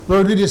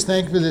Lord, we just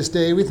thank you for this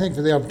day. We thank you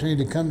for the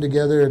opportunity to come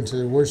together and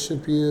to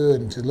worship you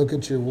and to look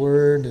at your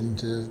word and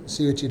to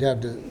see what you'd have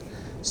to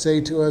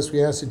say to us.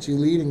 We ask that you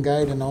lead and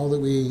guide in all that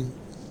we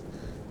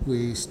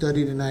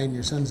study tonight in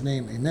your son's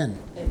name. Amen.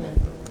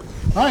 Amen.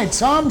 All right,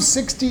 Psalm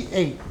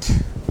 68.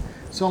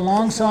 It's a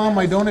long psalm.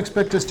 I don't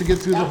expect us to get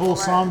through the whole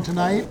psalm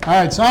tonight. All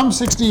right, Psalm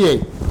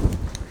 68.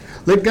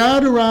 Let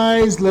God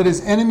arise, let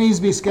his enemies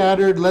be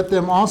scattered, let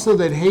them also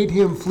that hate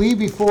him flee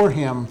before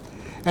him.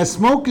 As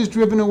smoke is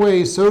driven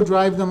away, so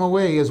drive them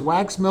away. As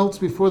wax melts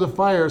before the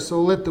fire,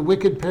 so let the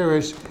wicked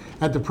perish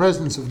at the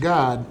presence of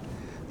God.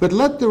 But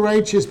let the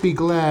righteous be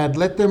glad,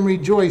 let them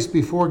rejoice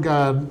before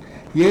God.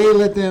 Yea,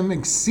 let them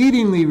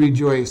exceedingly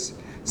rejoice.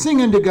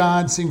 Sing unto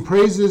God, sing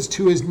praises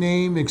to his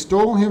name.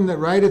 Extol him that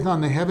rideth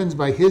on the heavens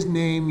by his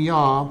name,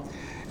 Yah,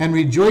 and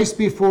rejoice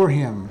before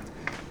him.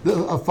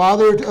 A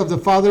father of the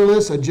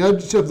fatherless, a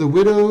judge of the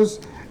widows,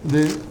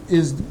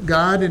 is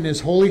God in his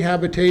holy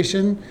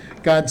habitation.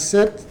 God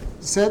sets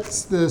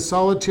the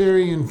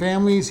solitary in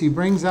families. He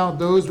brings out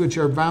those which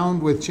are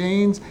bound with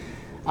chains,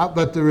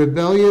 but the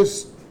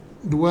rebellious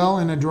dwell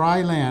in a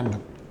dry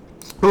land.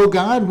 O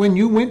God, when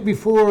you went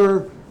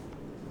forth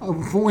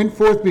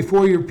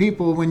before your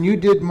people, when you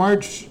did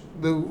march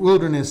the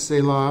wilderness,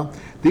 Selah,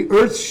 the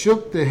earth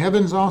shook, the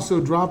heavens also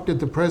dropped at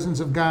the presence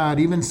of God.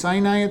 Even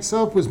Sinai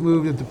itself was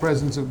moved at the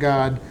presence of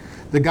God,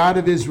 the God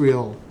of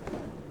Israel.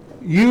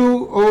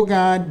 You, O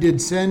God,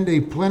 did send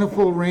a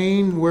plentiful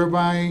rain,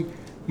 whereby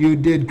you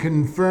did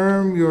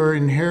confirm your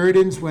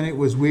inheritance when it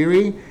was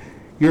weary.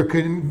 Your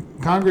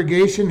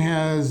congregation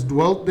has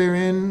dwelt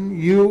therein.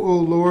 You, O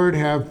Lord,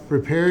 have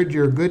prepared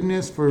your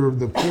goodness for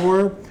the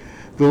poor.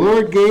 The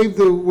Lord gave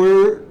the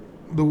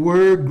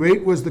word,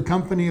 great was the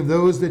company of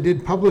those that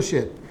did publish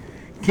it.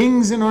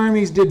 Kings and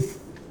armies did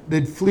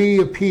flee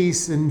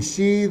apiece, and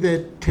she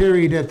that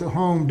tarried at the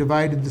home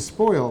divided the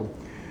spoil.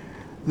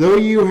 Though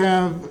you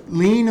have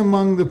lean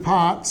among the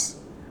pots,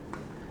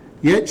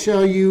 yet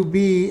shall you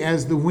be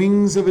as the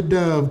wings of a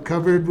dove,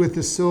 covered with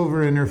the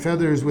silver, and her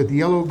feathers with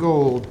yellow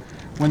gold.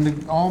 When the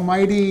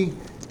Almighty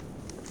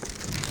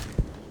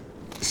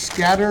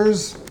scattered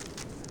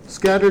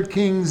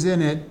kings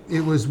in it,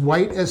 it was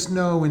white as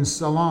snow in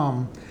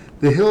Salam.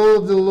 The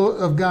hill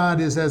of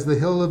God is as the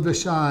hill of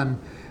Bashan,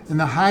 and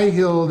the high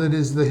hill that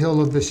is the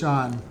hill of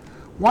Bashan.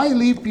 Why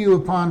leap you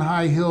upon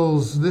high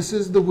hills? This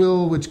is the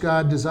will which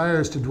God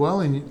desires to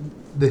dwell in,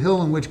 the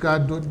hill in which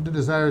God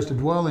desires to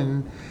dwell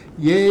in.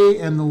 Yea,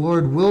 and the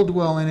Lord will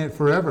dwell in it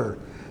forever.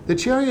 The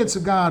chariots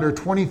of God are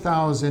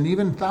 20,000,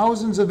 even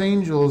thousands of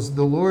angels.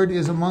 The Lord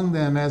is among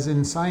them, as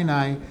in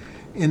Sinai,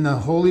 in the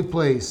holy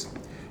place.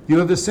 You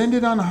have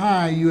ascended on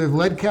high. You have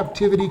led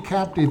captivity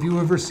captive. You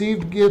have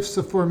received gifts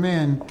for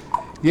men.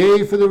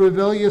 Yea, for the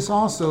rebellious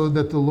also,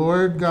 that the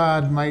Lord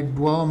God might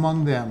dwell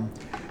among them.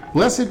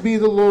 Blessed be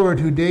the Lord,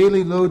 who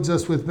daily loads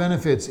us with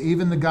benefits,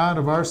 even the God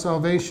of our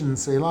salvation,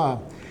 Selah.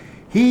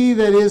 He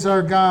that is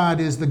our God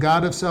is the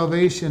God of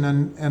salvation,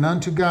 and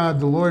unto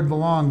God the Lord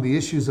belong the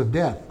issues of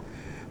death.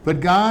 But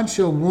God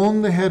shall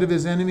wound the head of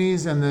his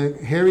enemies, and the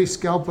hairy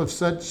scalp of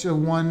such a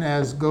one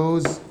as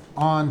goes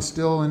on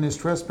still in his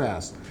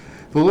trespass.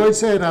 The Lord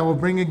said, I will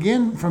bring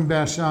again from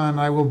Bashan,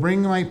 I will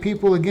bring my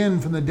people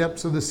again from the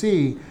depths of the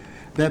sea,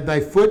 that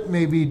thy foot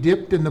may be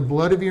dipped in the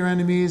blood of your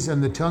enemies,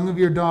 and the tongue of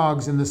your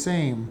dogs in the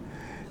same.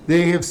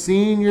 They have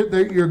seen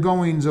your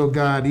goings, O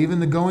God,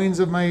 even the goings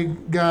of my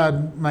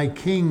God, my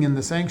King in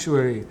the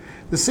sanctuary.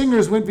 The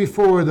singers went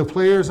before, the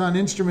players on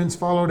instruments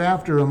followed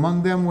after.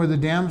 Among them were the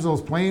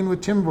damsels playing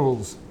with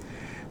timbrels.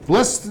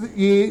 Bless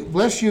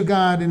you,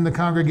 God, in the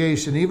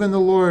congregation, even the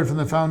Lord from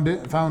the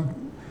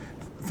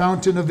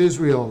fountain of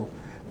Israel.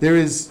 There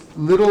is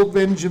little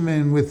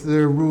Benjamin with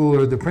their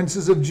ruler, the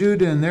princes of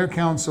Judah and their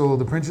council,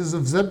 the princes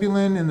of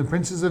Zebulun and the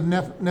princes of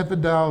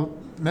Nephtali.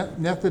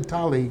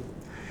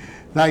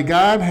 Thy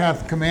God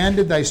hath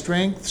commanded thy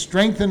strength.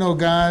 Strengthen, O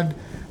God,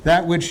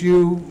 that which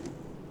you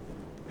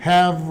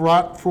have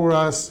wrought for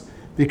us.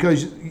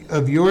 Because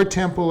of your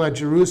temple at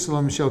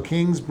Jerusalem shall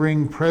kings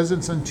bring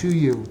presents unto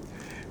you.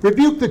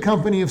 Rebuke the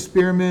company of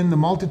spearmen, the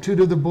multitude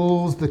of the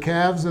bulls, the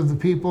calves of the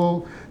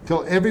people,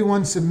 till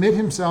everyone submit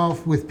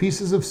himself with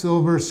pieces of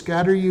silver.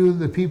 Scatter you,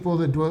 the people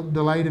that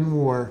delight in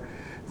war.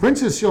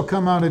 Princes shall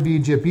come out of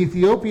Egypt.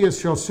 Ethiopia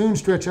shall soon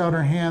stretch out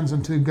her hands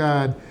unto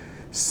God.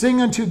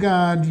 Sing unto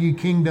God, ye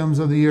kingdoms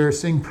of the earth.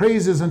 Sing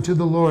praises unto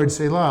the Lord,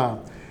 Selah.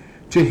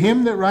 To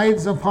him that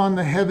rides upon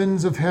the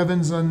heavens of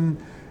heavens, and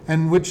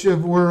which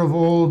were of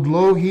old,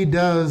 lo, he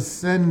does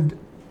send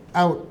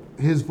out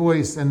his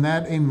voice, and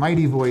that a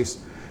mighty voice.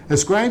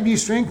 Ascribe ye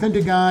strength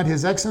unto God.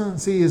 His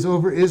excellency is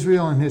over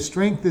Israel, and his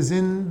strength is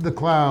in the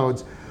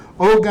clouds.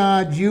 O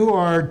God, you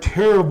are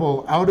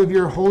terrible out of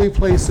your holy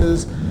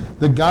places.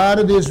 The God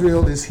of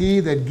Israel is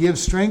he that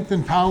gives strength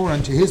and power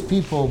unto his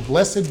people.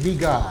 Blessed be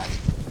God.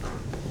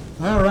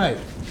 All right.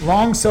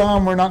 Long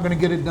psalm. We're not going to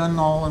get it done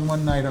all in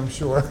one night, I'm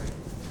sure.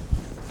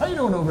 How you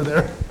doing over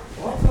there?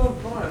 Well, I'm doing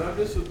fine. I'm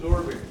just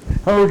absorbing.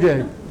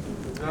 Okay.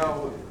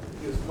 Now,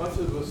 as much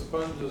of a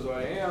sponge as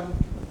I am,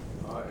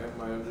 and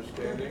my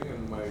understanding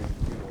and my,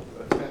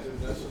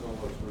 attentiveness and all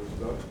that sort of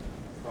stuff,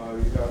 No,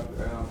 you got,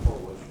 and I'm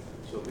Polish,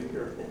 so be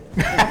careful.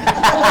 You're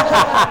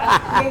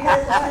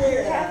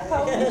half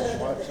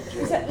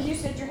Polish? You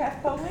said you're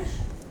half Polish?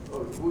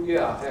 Oh, well,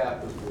 yeah,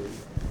 half is good.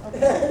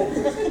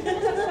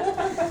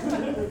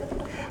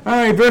 All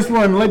right, verse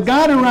 1. Let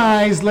God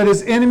arise, let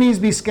his enemies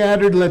be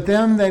scattered, let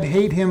them that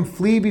hate him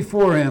flee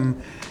before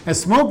him.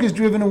 As smoke is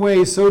driven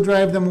away, so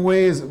drive them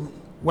away. As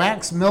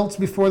wax melts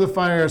before the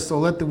fire, so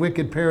let the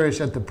wicked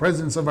perish at the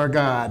presence of our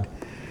God.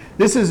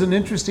 This is an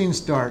interesting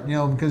start,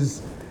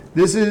 because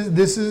this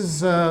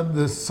is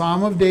the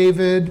Psalm of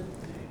David,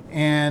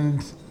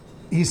 and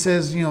he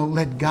says,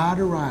 let God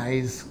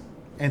arise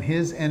and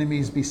his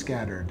enemies be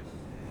scattered.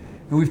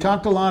 And we've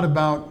talked a lot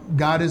about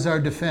God is our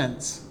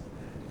defense.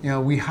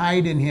 We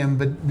hide in him,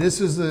 but this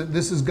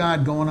is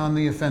God going on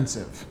the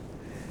offensive.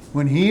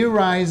 When he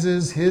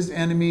arises, his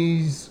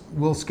enemies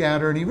will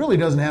scatter, and he really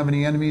doesn't have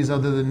any enemies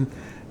other than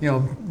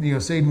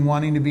Satan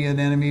wanting to be an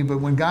enemy.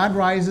 But when God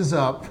rises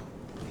up,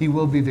 he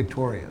will be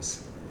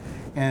victorious.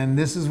 And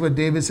this is what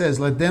David says,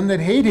 let them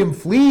that hate him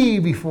flee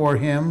before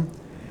him.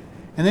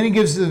 And then he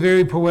gives the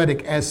very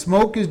poetic, as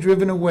smoke is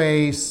driven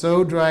away,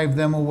 so drive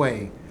them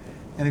away.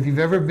 And if you've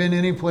ever been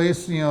any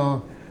place,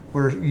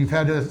 where you've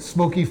had a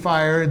smoky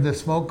fire, the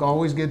smoke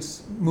always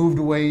gets moved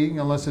away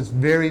unless it's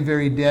very,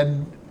 very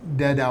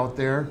dead out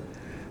there.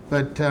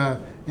 But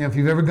if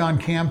you've ever gone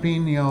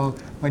camping,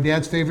 my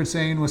dad's favorite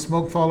saying was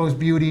 "smoke follows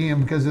beauty,"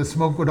 and because the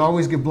smoke would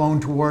always get blown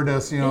toward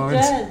us, It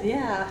does,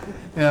 yeah.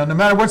 No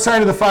matter what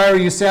side of the fire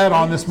you sat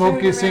on, the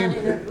smoke you seen,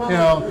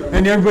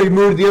 and everybody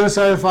moved to the other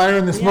side of the fire,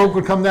 and the smoke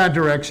would come that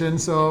direction.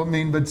 So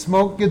but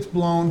smoke gets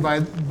blown by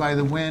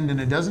the wind, and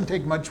it doesn't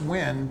take much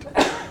wind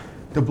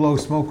to blow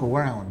smoke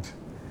around.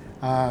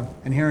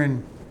 And here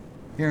in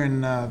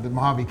the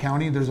Mojave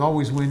County, there's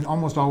always wind,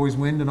 almost always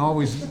wind, and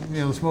always,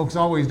 smoke's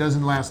always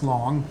doesn't last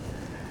long.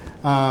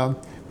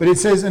 But it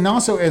says, and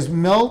also as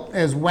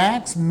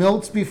wax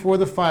melts before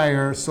the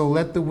fire, so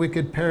let the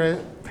wicked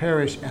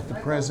perish at the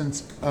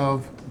presence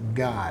of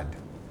God.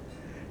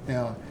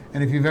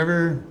 And if you've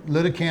ever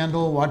lit a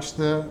candle, watch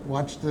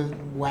the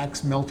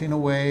wax melting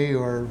away,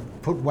 or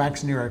put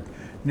wax near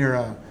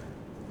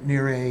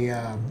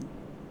a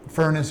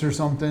furnace or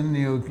something,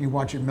 you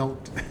watch it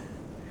melt.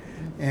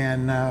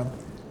 And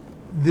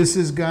this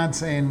is God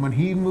saying, when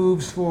he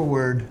moves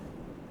forward,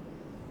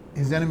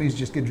 his enemies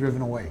just get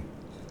driven away.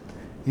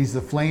 He's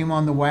the flame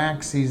on the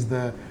wax, he's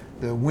the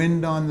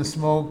wind on the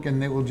smoke, and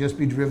they will just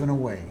be driven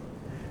away.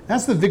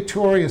 That's the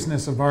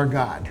victoriousness of our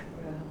God.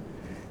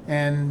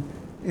 And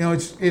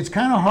it's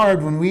kind of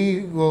hard when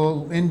we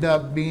will end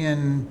up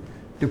being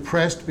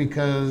depressed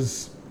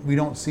because we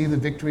don't see the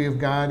victory of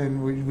God,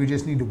 and we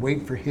just need to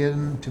wait for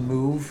him to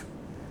move.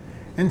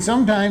 And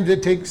sometimes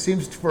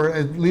seems for,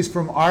 at least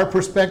from our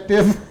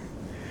perspective,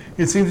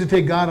 it seems to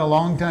take God a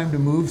long time to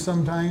move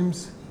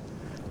sometimes.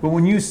 But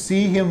when you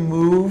see him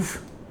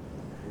move,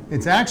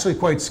 it's actually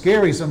quite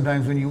scary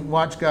sometimes when you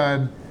watch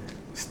God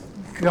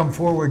come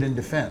forward in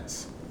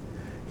defense.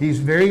 He's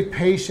very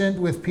patient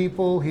with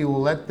people. He will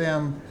let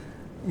them,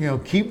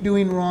 keep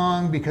doing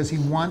wrong because he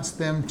wants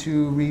them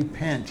to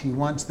repent. He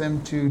wants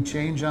them to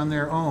change on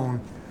their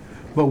own.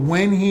 But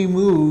when he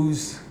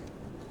moves,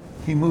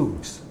 he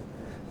moves.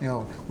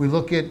 We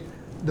look at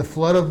the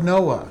flood of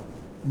Noah.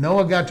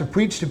 Noah got to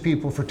preach to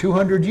people for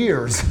 200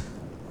 years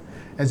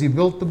as he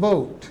built the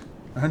boat.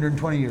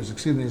 120 years,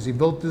 as he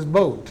built this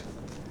boat.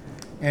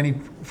 And he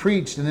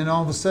preached, and then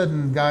all of a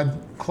sudden God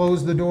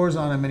closed the doors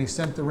on him and he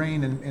sent the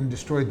rain and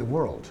destroyed the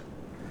world.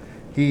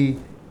 He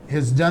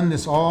has done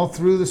this all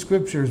through the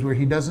scriptures where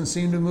he doesn't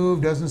seem to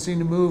move,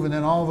 and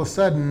then all of a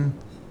sudden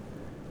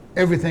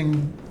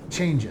everything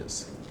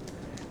changes.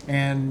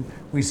 And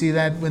we see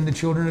that when the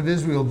children of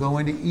Israel go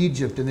into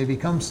Egypt and they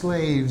become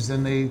slaves,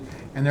 and they're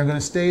going to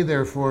stay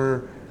there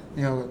for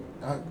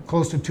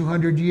close to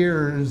 200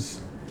 years,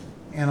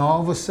 and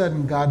all of a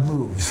sudden God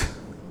moves.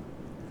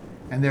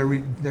 And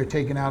they're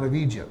taken out of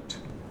Egypt.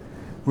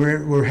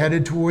 We're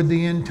headed toward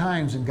the end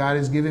times, and God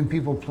has given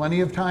people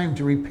plenty of time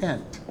to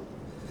repent.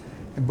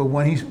 But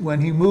when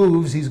he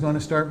moves, he's going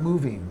to start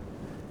moving.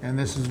 And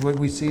this is what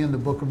we see in the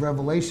book of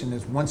Revelation,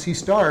 is once he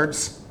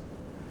starts,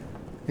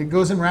 it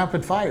goes in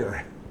rapid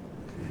fire.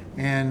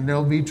 And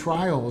there'll be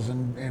trials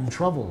and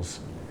troubles.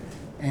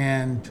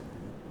 And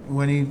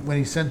when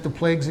he sent the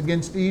plagues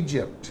against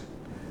Egypt,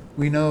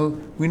 we know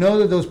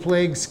that those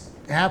plagues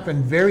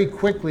happened very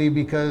quickly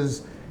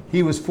because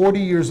he was 40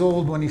 years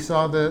old when he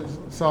saw the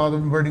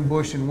burning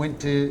bush and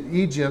went to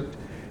Egypt,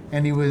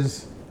 and he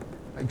was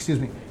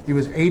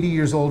 80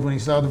 years old when he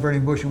saw the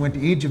burning bush and went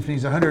to Egypt, and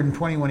he's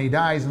 120 when he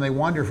dies, and they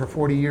wander for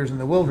 40 years in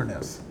the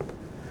wilderness.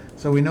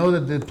 So we know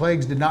that the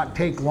plagues did not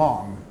take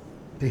long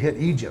to hit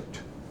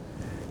Egypt.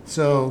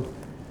 So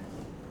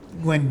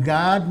when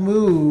God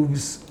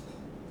moves,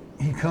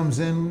 he comes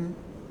in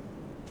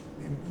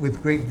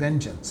with great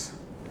vengeance.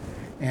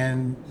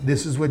 And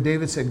this is what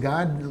David said,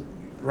 God,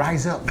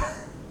 rise up.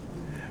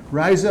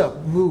 Rise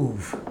up,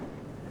 move.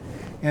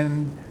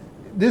 And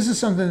this is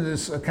something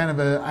that's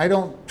I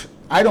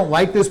I don't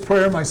like this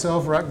prayer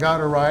myself,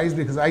 God arise,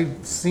 because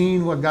I've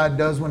seen what God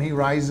does when he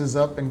rises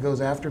up and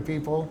goes after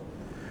people.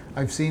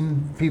 I've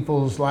seen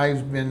people's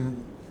lives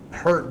been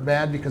hurt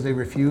bad because they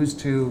refuse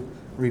to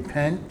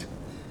repent,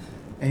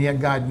 and yet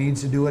God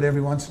needs to do it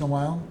every once in a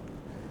while.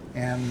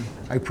 And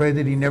I pray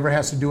that he never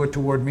has to do it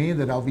toward me,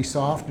 that I'll be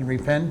soft and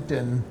repent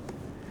and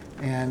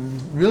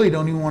really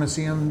don't even want to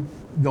see him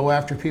go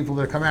after people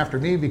that come after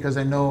me, because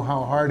I know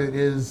how hard it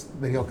is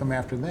that he'll come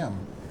after them.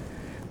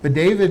 But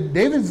David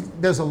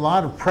does a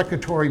lot of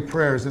precatory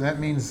prayers, and that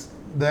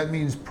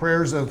means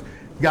prayers of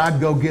God,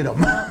 go get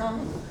him.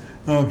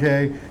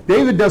 Okay,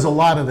 David does a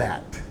lot of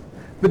that.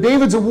 But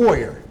David's a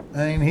warrior.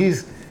 I mean,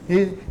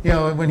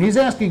 when he's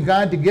asking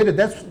God to get it,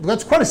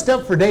 that's quite a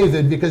step for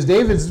David, because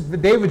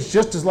David's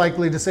just as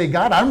likely to say,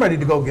 God, I'm ready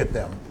to go get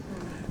them.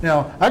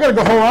 Now, I got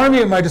a whole army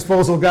at my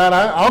disposal, God,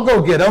 I'll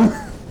go get them.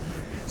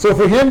 So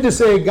for him to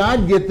say,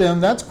 God, get them,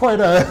 that's quite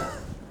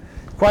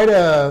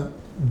a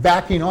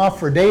backing off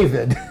for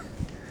David.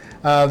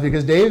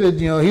 Because David,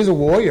 he's a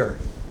warrior.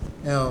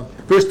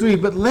 Verse 3,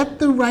 but let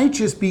the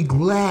righteous be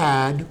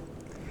glad,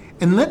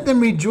 and let them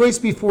rejoice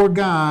before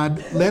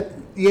God, let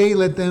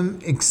them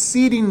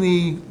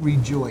exceedingly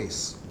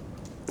rejoice.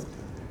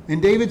 And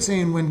David's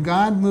saying, when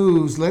God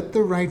moves, let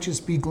the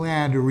righteous be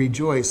glad or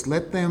rejoice.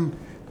 Let them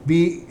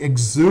be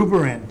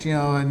exuberant,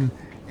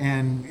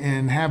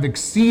 and have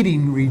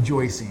exceeding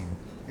rejoicing.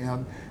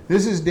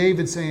 This is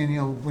David saying,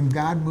 when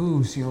God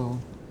moves,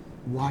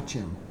 watch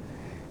him.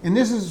 And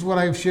this is what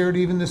I've shared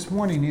even this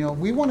morning.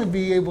 We want to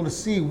be able to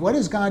see, what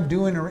is God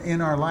doing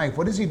in our life?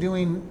 What is he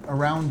doing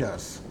around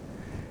us?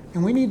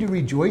 And we need to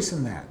rejoice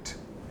in that.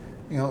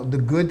 The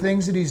good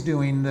things that he's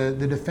doing,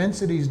 the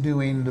defense that he's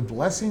doing, the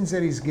blessings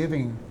that he's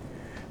giving.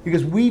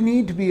 Because we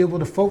need to be able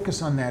to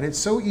focus on that. It's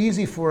so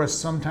easy for us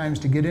sometimes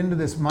to get into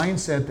this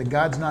mindset that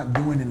God's not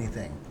doing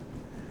anything.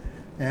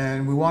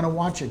 And we want to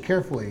watch it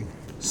carefully.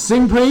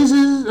 Sing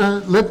praises,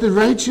 let the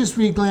righteous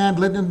be glad,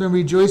 let them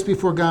rejoice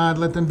before God,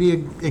 let them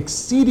be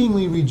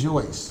exceedingly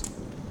rejoice.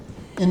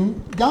 And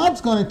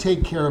God's going to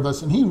take care of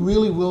us, and he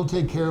really will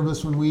take care of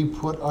us when we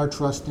put our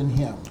trust in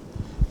him.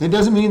 It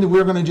doesn't mean that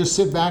we're going to just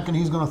sit back and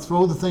he's going to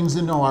throw the things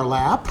into our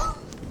lap.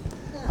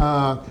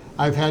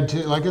 I've had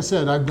to, like I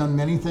said, I've done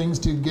many things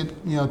to get,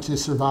 to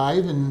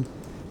survive,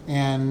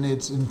 and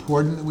it's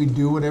important that we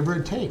do whatever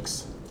it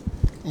takes.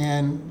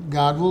 And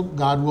God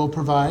will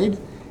provide,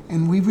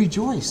 and we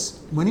rejoice.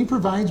 When he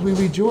provides, we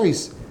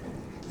rejoice.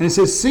 And it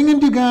says, sing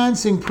unto God,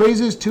 sing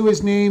praises to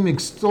his name,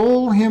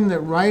 extol him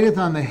that rideth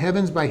on the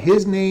heavens by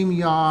his name,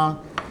 Yah,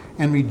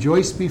 and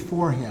rejoice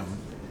before him.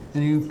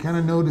 And you kind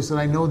of notice that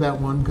I know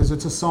that one, because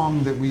it's a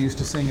song that we used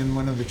to sing in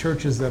one of the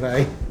churches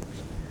that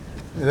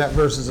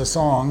verse is a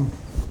song.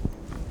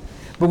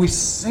 But we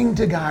sing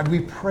to God, we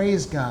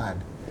praise God.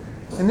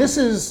 And this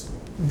is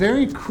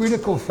very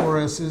critical for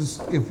us, is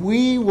if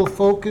we will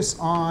focus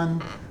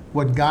on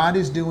what God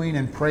is doing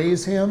and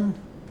praise him,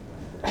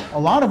 a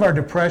lot of our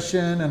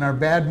depression and our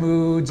bad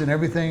moods and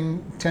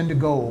everything tend to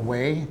go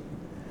away.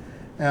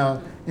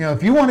 Now,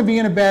 if you want to be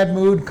in a bad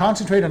mood,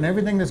 concentrate on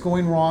everything that's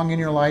going wrong in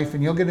your life,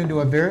 and you'll get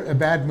into a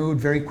bad mood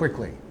very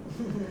quickly.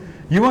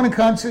 You want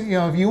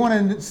to if you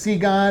want to see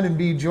God and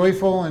be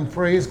joyful and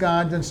praise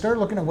God, then start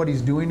looking at what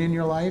he's doing in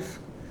your life.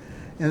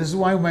 And this is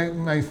why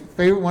my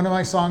favorite, one of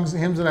my songs,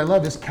 hymns that I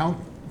love, is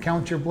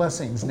Count Your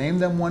Blessings. Name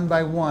them one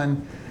by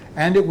one,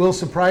 and it will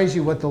surprise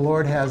you what the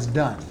Lord has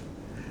done.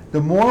 The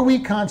more we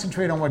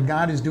concentrate on what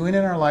God is doing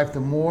in our life, the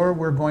more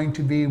we're going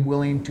to be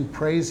willing to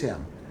praise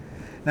him.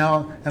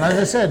 Now, and as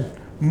I said,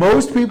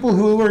 most people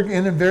who are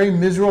in a very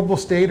miserable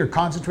state are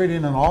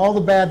concentrating on all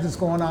the bad that's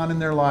going on in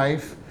their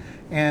life,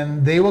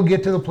 and they will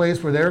get to the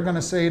place where they're going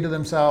to say to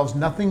themselves,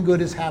 nothing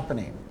good is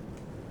happening.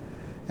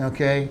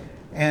 Okay?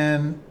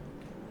 And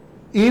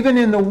even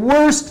in the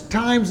worst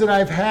times that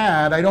I've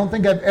had, I don't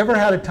think I've ever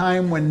had a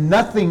time when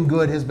nothing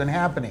good has been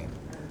happening.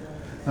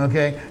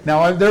 Okay?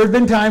 Now, there have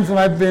been times when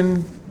I've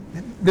been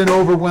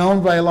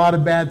overwhelmed by a lot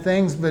of bad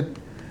things, but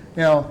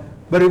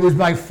it was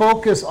my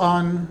focus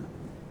on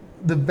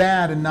the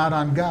bad and not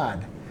on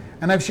God.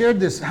 And I've shared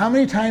this. How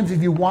many times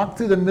have you walked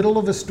through the middle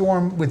of a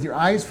storm with your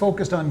eyes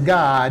focused on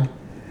God,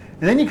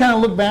 and then you kind of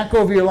look back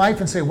over your life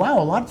and say,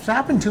 wow, a lot's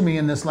happened to me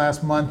in this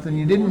last month, and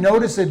you didn't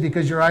notice it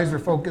because your eyes were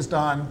focused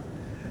on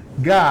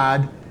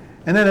God.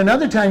 And then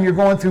another time you're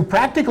going through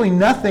practically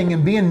nothing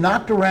and being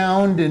knocked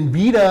around and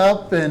beat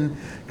up, and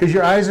because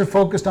your eyes are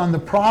focused on the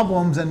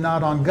problems and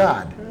not on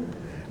God.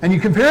 And you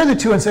compare the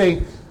two and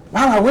say,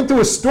 wow, I went through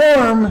a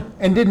storm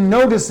and didn't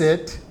notice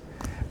it.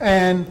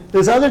 And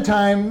this other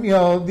time,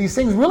 these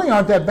things really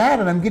aren't that bad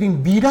and I'm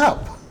getting beat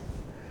up.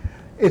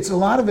 It's a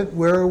lot of it,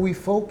 where are we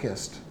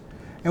focused?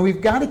 And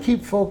we've got to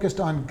keep focused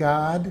on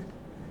God,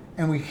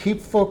 and we keep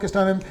focused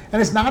on him.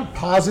 And it's not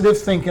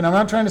positive thinking. I'm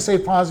not trying to say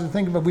positive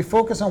thinking, but we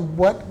focus on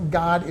what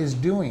God is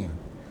doing.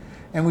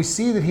 And we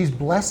see that he's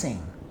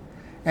blessing.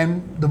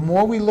 And the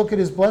more we look at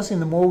his blessing,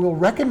 the more we'll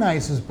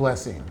recognize his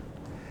blessing.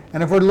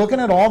 And if we're looking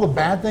at all the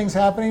bad things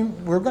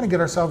happening, we're going to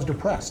get ourselves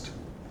depressed.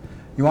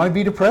 You want to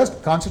be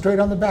depressed? Concentrate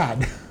on the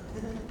bad.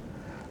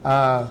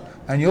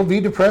 and you'll be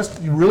depressed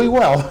really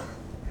well,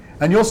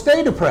 and you'll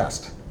stay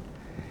depressed.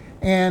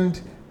 And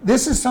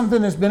this is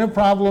something that's been a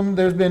problem.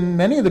 There's been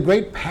many of the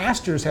great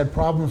pastors had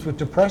problems with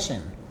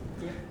depression.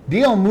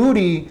 D.L.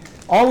 Moody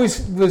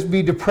always was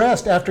be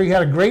depressed after he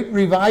had a great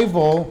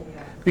revival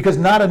because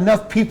not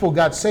enough people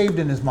got saved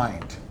in his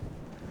mind.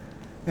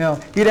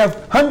 He'd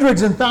have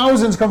hundreds and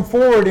thousands come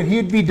forward, and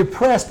he'd be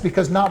depressed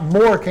because not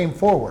more came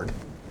forward.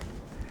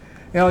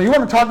 You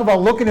want to talk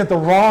about looking at the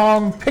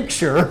wrong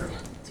picture.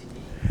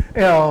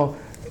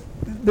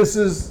 This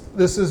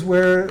is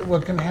where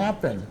what can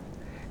happen.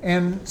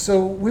 And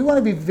so we want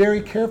to be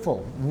very careful.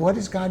 What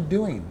is God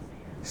doing?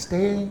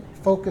 Stay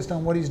focused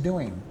on what he's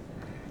doing.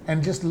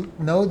 And just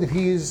know that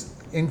he's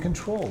in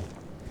control.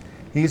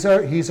 He's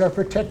our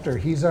protector.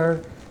 He's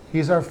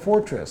our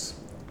fortress.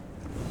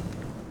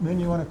 Then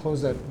you want to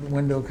close that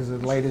window because the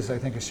light is, I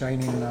think, is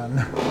shining on.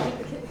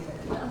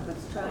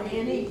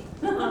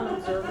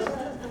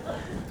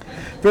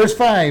 Verse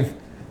 5.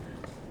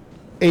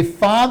 A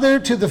father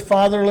to the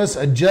fatherless,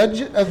 a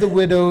judge of the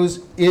widows,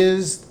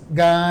 is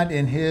God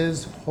in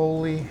his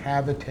holy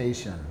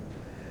habitation.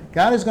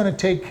 God is going to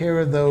take care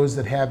of those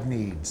that have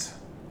needs.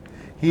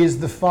 He is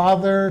the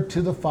father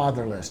to the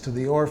fatherless, to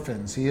the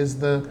orphans. He is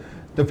the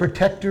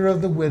protector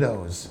of the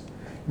widows.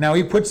 Now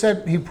he puts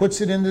it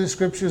into the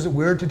scriptures that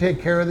we're to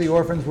take care of the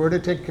orphans, we're to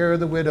take care of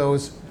the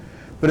widows.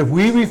 But if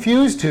we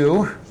refuse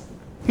to,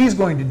 he's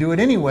going to do it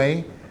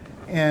anyway,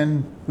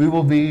 and we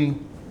will be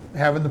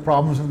having the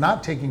problems of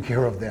not taking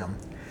care of them.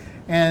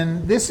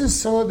 And this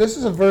is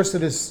a verse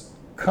that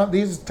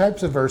these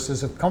types of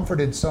verses have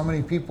comforted so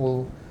many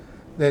people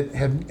that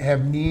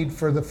have need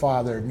for the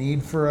father,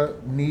 need for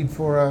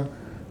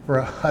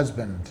a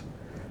husband.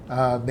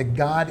 That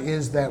God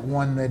is that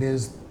one that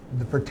is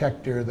the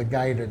protector, the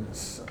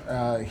guidance.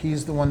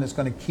 He's the one that's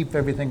going to keep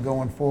everything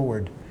going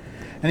forward.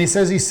 And he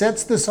says he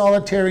sets the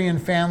solitary in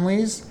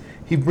families.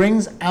 He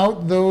brings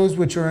out those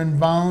which are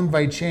bound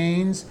by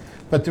chains,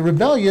 but the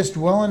rebellious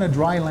dwell in a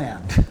dry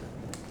land.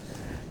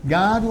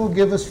 God will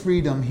give us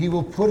freedom. He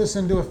will put us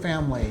into a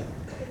family.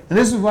 And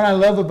this is what I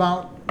love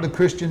about the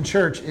Christian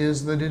church,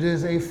 is that it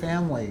is a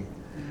family.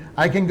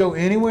 I can go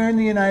anywhere in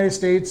the United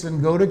States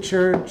and go to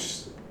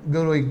church,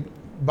 go to a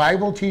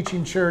Bible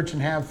teaching church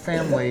and have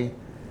family,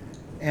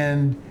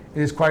 and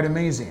it is quite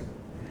amazing.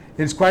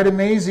 It's quite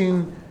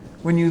amazing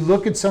when you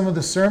look at some of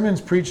the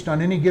sermons preached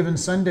on any given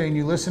Sunday, and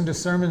you listen to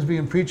sermons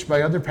being preached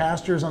by other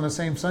pastors on the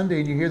same Sunday,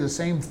 and you hear the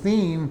same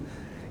theme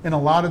in a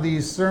lot of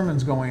these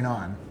sermons going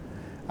on.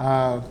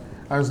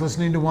 I was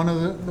listening to one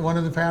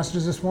of the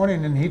pastors this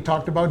morning, and he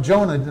talked about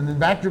Jonah. And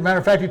as a matter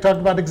of fact, he talked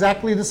about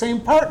exactly the same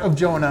part of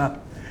Jonah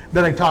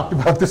that I talked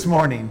about this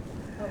morning.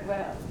 Oh,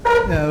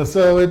 wow.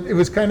 So it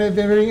was kind of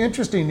very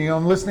interesting.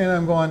 I'm listening and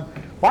I'm going,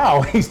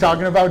 wow, he's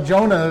talking about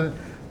Jonah,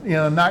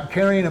 not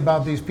caring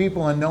about these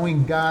people and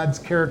knowing God's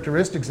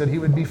characteristics, that he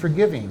would be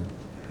forgiving.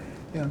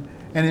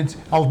 And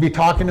I'll be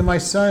talking to my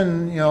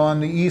son, on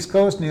the East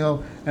Coast,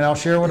 and I'll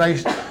share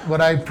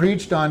what I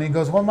preached on. He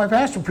goes, well, my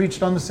pastor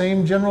preached on the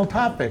same general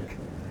topic.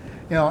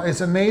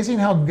 It's amazing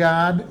how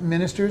God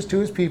ministers to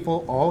his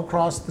people all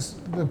across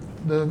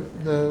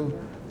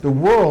the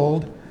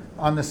world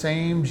on the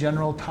same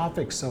general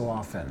topic so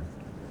often.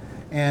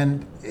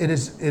 And it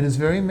is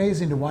very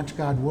amazing to watch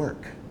God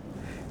work.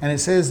 And it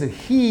says that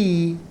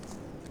he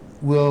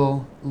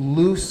will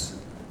loose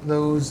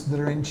those that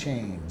are in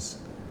chains.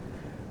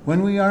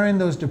 When we are in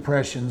those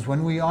depressions,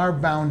 when we are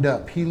bound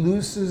up, he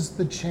looses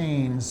the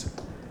chains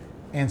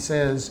and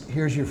says,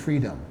 here's your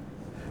freedom.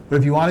 But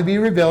if you want to be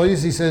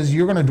rebellious, he says,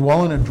 you're going to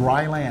dwell in a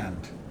dry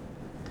land.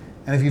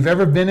 And if you've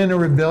ever been in a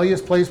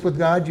rebellious place with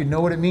God, you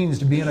know what it means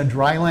to be in a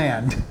dry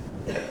land.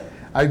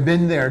 I've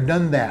been there,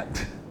 done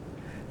that.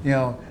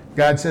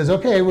 God says,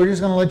 okay, we're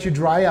just going to let you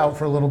dry out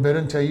for a little bit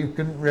until you're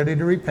ready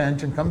to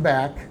repent and come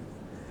back.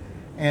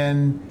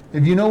 And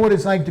if you know what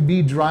it's like to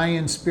be dry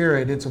in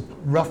spirit, it's a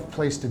rough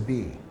place to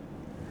be.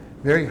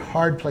 Very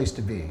hard place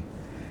to be.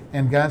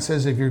 And God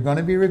says, if you're going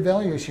to be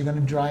rebellious, you're going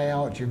to dry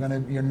out. You're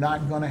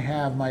not going to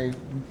have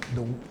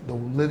the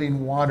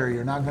living water.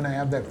 You're not going to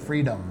have that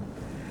freedom.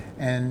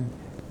 And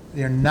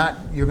you're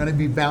going to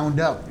be bound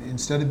up.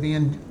 Instead of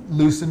being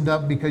loosened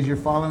up because you're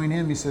following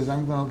him, he says,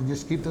 I'm going to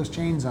just keep those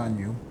chains on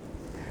you.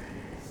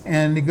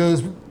 And he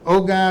goes,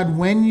 O God,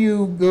 when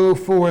you go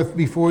forth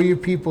before your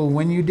people,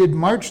 when you did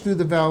march through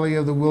the valley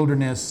of the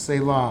wilderness,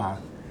 Selah.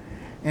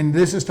 And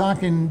this is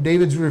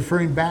David's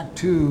referring back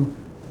to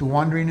the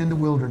wandering in the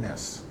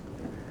wilderness.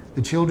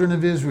 The children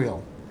of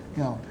Israel,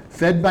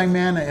 fed by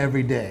manna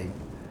every day,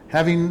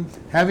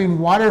 having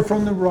water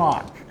from the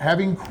rock,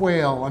 having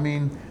quail. I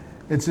mean,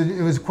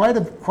 it was quite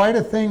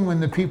a thing when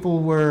the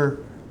people were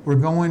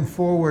going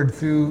forward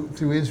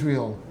through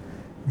Israel.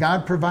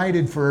 God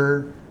provided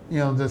for the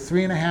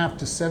 3.5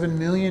 to 7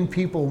 million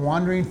people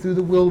wandering through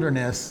the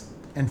wilderness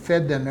and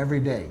fed them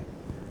every day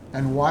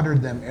and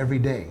watered them every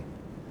day.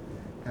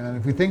 And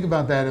if we think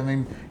about that, I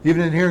mean,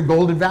 even here in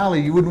Golden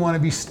Valley, you wouldn't want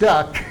to be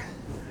stuck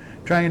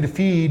trying to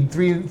feed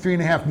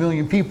 3.5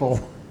 million people.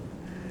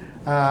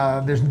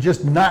 There's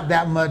just not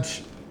that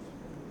much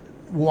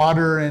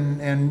water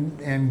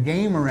and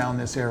game around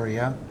this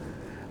area.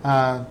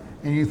 And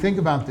you think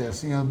about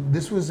this,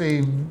 this was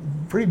a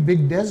pretty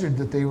big desert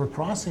that they were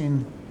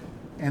crossing,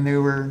 and they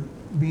were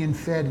being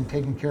fed and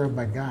taken care of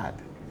by God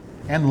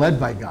and led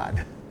by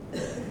God.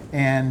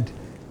 And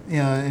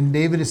and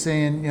David is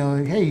saying,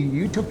 hey,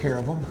 you took care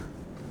of them.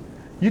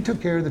 You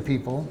took care of the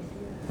people.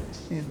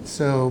 And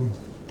so,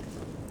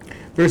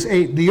 verse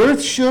 8, the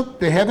earth shook,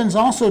 the heavens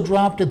also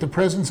dropped at the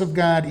presence of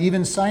God.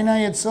 Even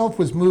Sinai itself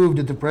was moved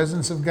at the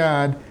presence of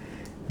God,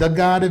 the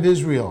God of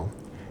Israel.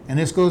 And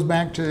this goes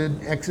back to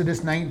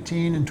Exodus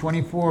 19 and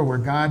 24, where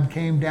God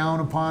came down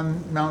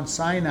upon Mount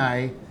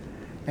Sinai,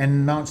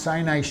 and Mount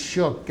Sinai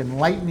shook, and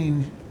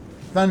lightning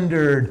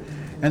thundered.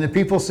 And the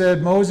people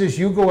said, Moses,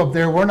 you go up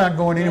there. We're not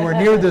going anywhere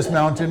near this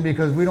mountain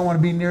because we don't want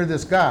to be near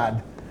this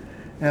God.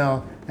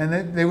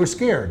 And they were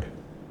scared.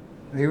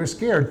 They were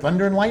scared.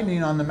 Thunder and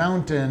lightning on the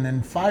mountain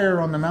and fire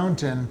on the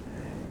mountain.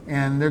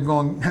 And they're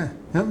going,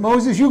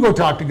 Moses, you go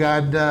talk to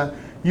God.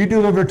 You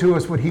deliver to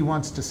us what he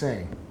wants to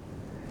say.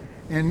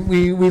 And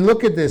we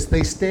look at this.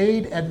 They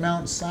stayed at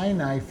Mount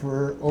Sinai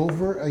for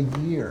over a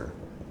year.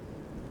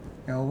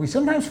 We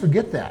sometimes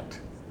forget that.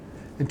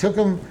 It took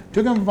them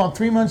about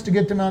 3 months to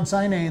get to Mount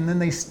Sinai, and then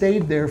they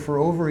stayed there for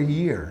over a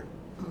year,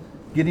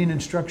 getting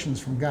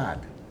instructions from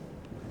God.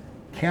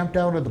 Camped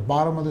out at the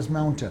bottom of this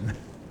mountain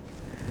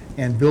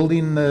and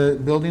building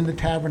the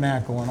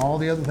tabernacle and all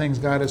the other things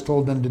God has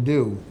told them to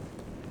do.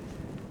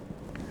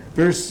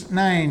 Verse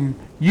 9,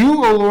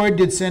 you, O Lord,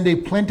 did send a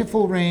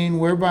plentiful rain,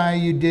 whereby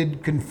you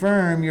did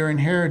confirm your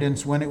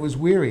inheritance when it was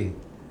weary.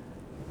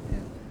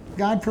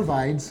 God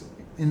provides.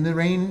 And the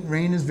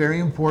rain is very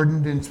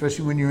important, and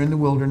especially when you're in the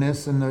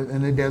wilderness and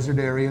the desert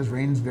areas,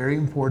 rain is very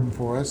important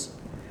for us.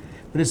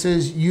 But it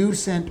says, you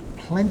sent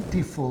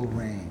plentiful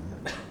rain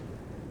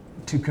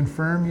to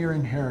confirm your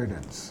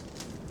inheritance.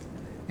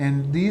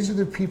 And these are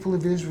the people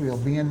of Israel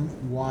being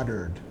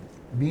watered,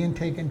 being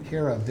taken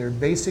care of, their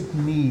basic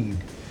need.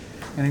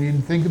 And if you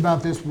think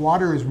about this,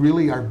 water is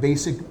really our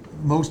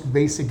most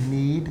basic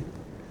need.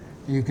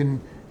 You can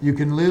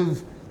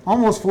live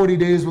almost 40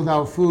 days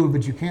without food,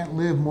 but you can't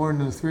live more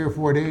than 3 or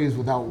 4 days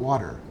without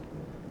water.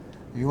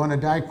 You want to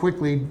die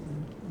quickly,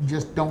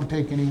 just don't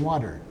take any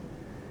water.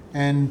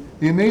 And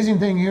the amazing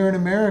thing here in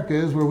America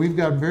is where we've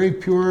got very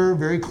pure,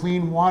 very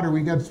clean water.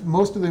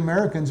 Most of the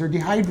Americans are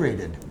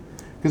dehydrated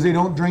because they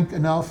don't drink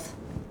enough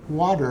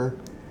water.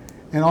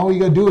 And all you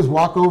got to do is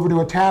walk over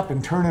to a tap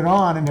and turn it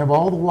on and have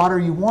all the water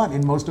you want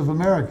in most of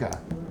America.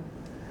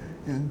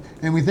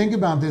 And we think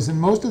about this, in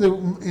most of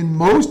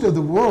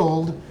the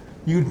world,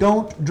 you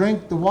don't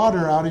drink the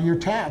water out of your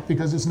tap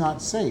because it's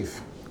not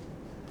safe.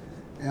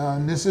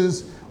 And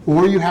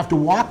or you have to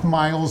walk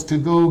miles to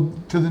go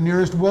to the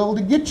nearest well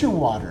to get your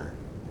water.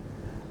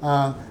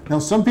 Now,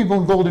 some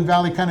people in Golden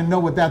Valley kind of know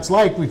what that's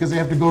like because they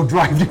have to go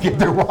drive to get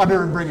their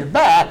water and bring it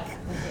back.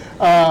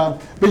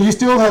 But you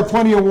still have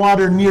plenty of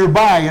water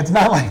nearby. It's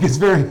not like it's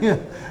very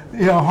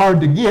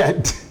hard to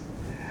get.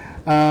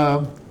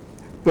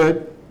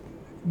 But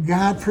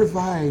God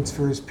provides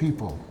for his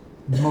people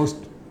the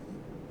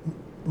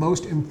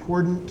most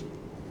important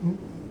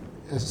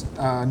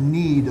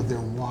need of their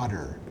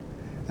water,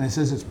 and it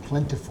says it's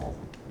plentiful.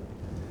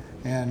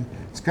 And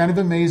it's kind of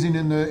amazing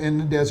in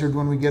the desert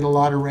when we get a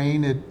lot of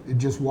rain. It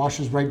just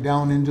washes right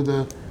down into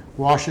the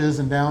washes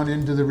and down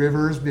into the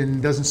rivers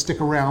and doesn't stick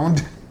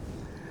around.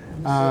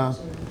 And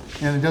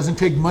it doesn't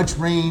take much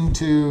rain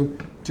to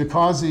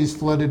cause these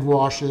flooded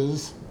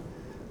washes.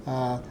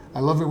 I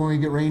love it when we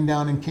get rain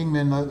down in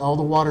Kingman. All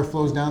the water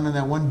flows down in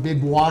that one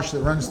big wash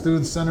that runs through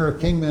the center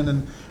of Kingman.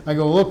 And I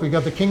go, look, we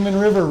got the Kingman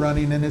River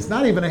running, and it's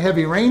not even a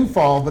heavy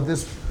rainfall, but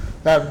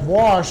that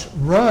wash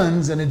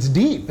runs and it's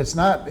deep. It's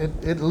not.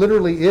 It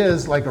literally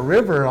is like a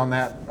river on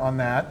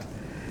that,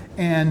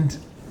 and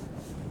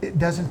it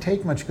doesn't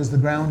take much because the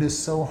ground is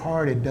so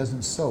hard it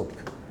doesn't soak.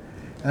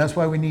 And that's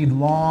why we need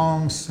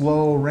long,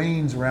 slow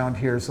rains around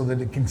here so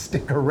that it can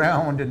stick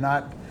around and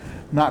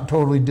not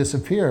totally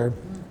disappear.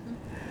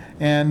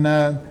 And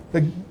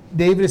but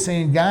David is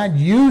saying, God,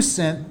 you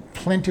sent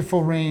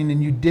plentiful rain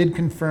and you did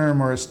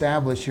confirm or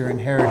establish your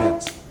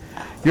inheritance.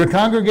 Your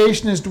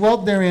congregation has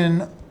dwelt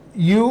therein.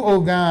 You, O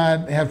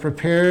God, have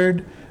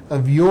prepared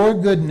of your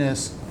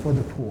goodness for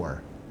the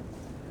poor.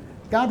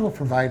 God will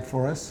provide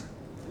for us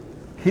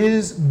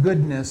his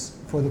goodness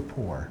for the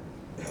poor.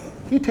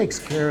 He takes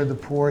care of the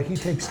poor. He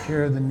takes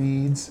care of the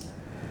needs.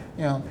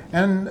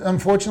 And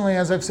unfortunately,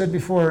 as I've said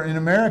before, in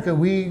America,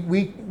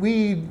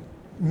 we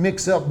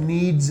mix up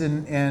needs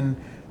and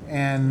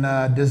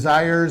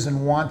desires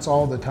and wants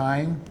all the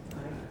time.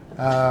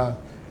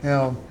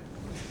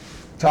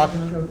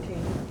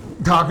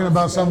 Talking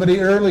about somebody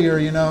earlier,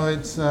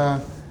 it's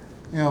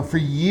for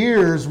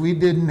years we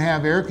didn't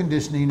have air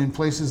conditioning in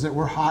places that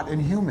were hot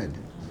and humid,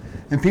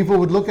 and people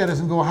would look at us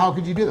and go, "How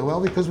could you do that?" Well,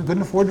 because we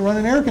couldn't afford to run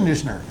an air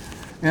conditioner.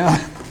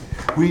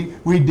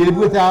 We did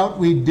without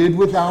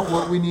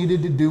what we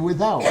needed to do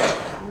without,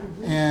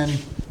 and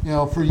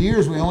for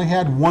years we only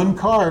had one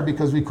car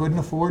because we couldn't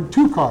afford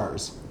two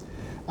cars.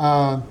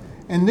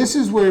 And this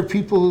is where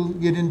people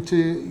get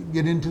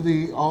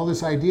into all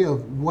this idea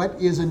of what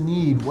is a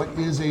need, what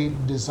is a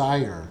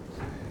desire.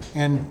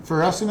 And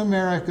for us in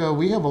America,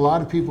 we have a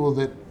lot of people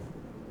that,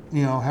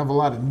 have a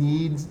lot of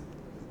needs,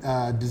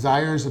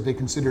 desires that they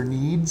consider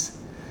needs.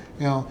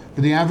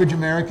 For the average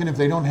American, if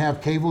they don't have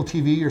cable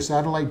TV or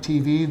satellite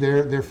TV,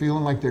 they're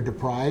feeling like they're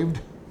deprived.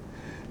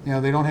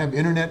 They don't have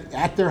internet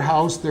at their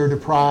house, they're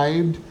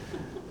deprived.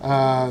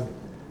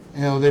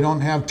 They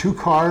don't have 2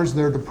 cars,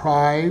 they're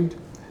deprived.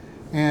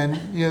 And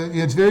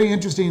it's very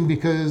interesting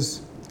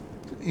because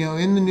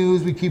in the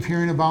news we keep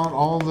hearing about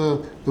all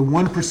the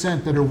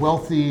 1% that are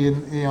wealthy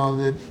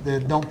and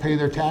that don't pay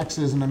their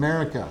taxes in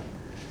America.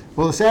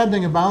 Well, the sad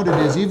thing about it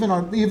is even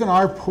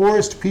our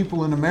poorest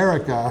people in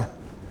America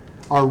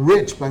are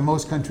rich by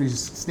most countries'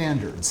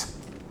 standards.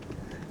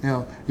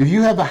 If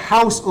you have a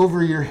house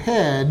over your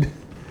head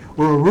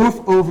or a roof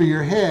over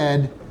your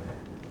head,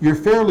 you're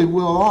fairly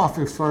well off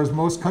as far as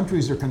most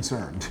countries are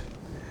concerned.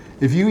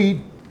 If you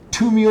eat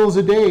 2 meals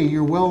a day,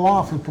 you're well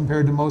off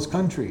compared to most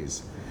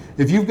countries.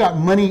 If you've got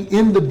money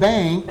in the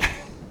bank,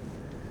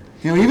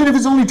 even if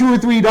it's only $2 or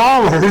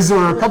 $3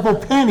 or a couple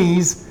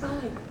pennies,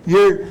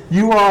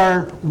 you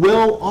are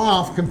well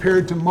off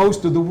compared to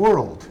most of the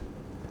world.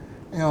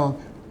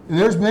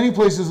 There's many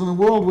places in the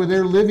world where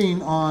they're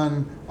living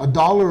on $1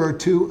 or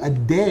 $2 a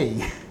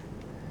day,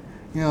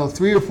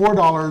 $3 or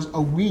 $4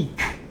 a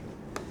week,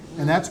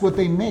 and that's what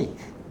they make.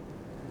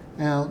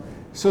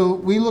 So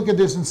we look at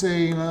this and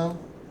say,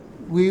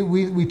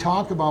 we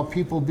talk about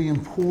people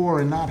being poor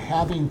and not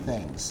having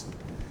things.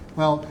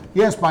 Well,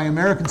 yes, by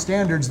American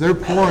standards, they're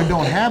poor and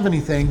don't have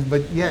anything,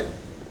 but yet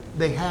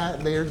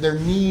their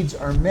needs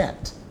are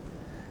met.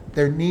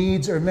 Their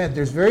needs are met.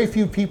 There's very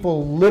few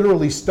people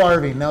literally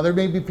starving. Now, there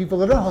may be people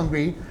that are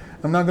hungry.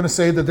 I'm not going to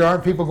say that there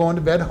aren't people going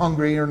to bed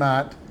hungry or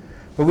not,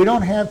 but we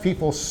don't have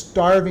people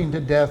starving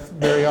to death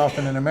very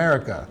often in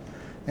America.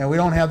 We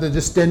don't have the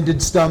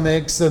distended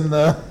stomachs and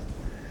the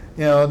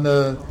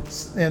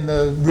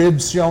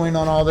ribs showing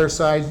on all their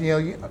sides.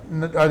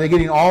 Are they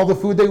getting all the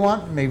food they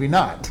want? Maybe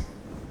not.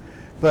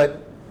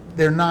 But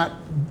they're not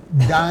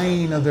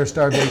dying of their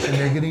starvation.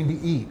 They're getting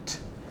to eat.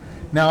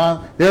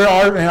 Now,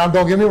 and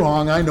don't get me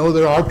wrong, I know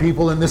there are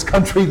people in this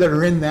country that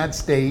are in that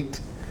state,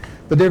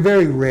 but they're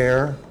very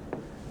rare.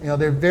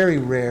 They're very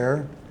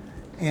rare.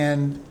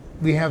 And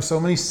we have so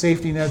many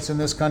safety nets in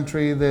this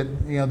country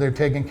that, they're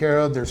taken care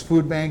of. There's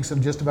food banks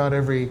in just about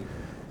every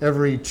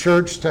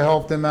church to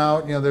help them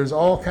out. There's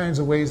all kinds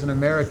of ways in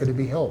America to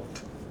be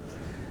helped.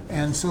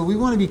 And so we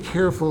want to be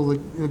careful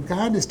that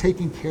God is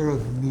taking care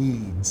of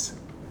needs.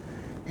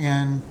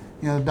 And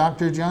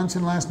Dr.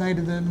 Johnson last night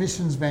at the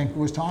missions bank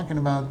was talking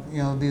about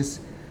these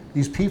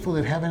people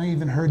that haven't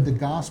even heard the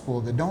gospel,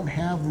 that don't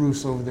have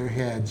roofs over their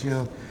heads.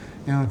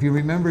 If you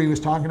remember, he was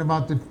talking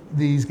about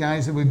these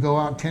guys that would go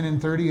out, 10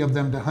 and 30 of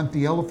them, to hunt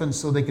the elephants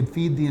so they could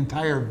feed the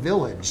entire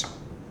village.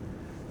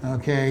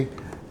 Okay,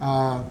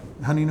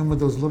 hunting them with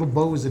those little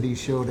bows that he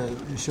showed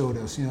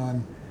us.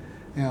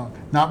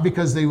 Not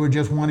because they were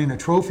just wanting a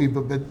trophy,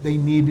 but they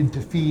needed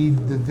to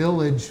feed the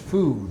village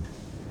food.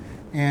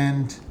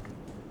 And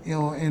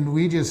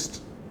we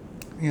just,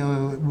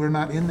 we're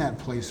not in that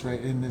place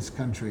right in this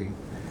country.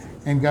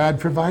 And God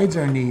provides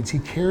our needs. He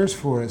cares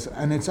for us.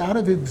 And it's out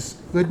of His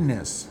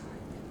goodness.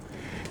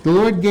 The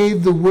Lord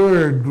gave the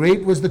word.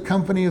 Great was the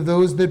company of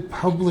those that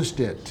published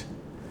it.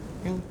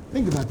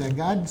 Think about that.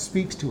 God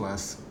speaks to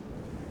us.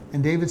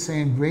 And David's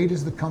saying, great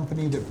is the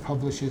company that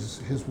publishes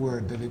His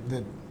word,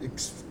 that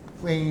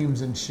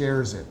exclaims and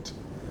shares it.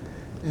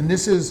 And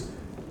this is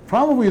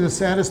probably the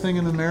saddest thing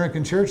in the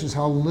American church, is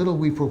how little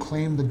we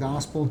proclaim the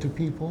gospel to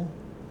people.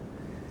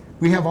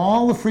 We have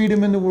all the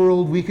freedom in the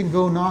world. We can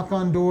go knock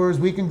on doors.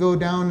 We can go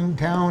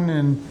downtown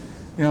and,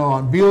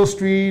 on Beale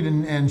Street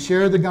and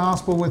share the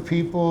gospel with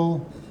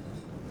people.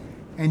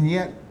 And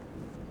yet,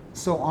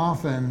 so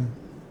often,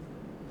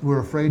 we're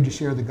afraid to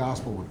share the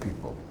gospel with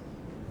people.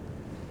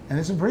 And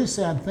it's a pretty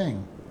sad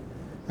thing.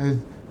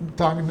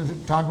 Talking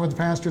with the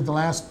pastor at the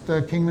last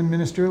Kingman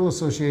Ministerial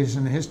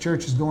Association, his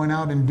church is going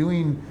out and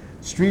doing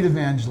street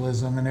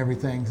evangelism and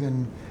everything,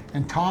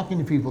 and talking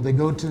to people. They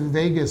go to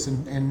Vegas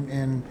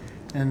and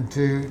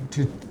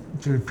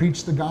to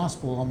preach the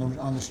gospel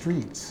on the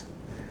streets.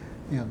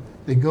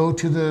 They go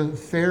to the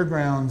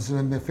fairgrounds,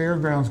 and the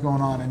fairgrounds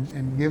going on,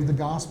 and give the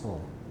gospel.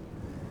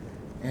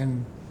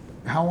 And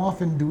how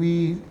often do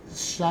we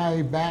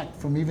shy back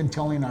from even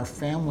telling our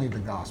family the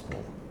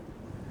gospel,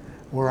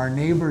 or our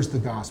neighbors the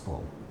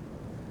gospel?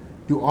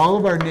 Do all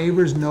of our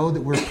neighbors know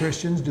that we're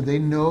Christians? Do they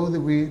know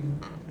that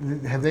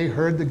have they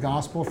heard the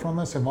gospel from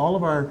us? Have all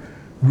of our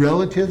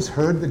relatives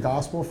heard the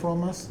gospel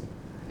from us?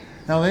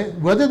 Now,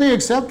 whether they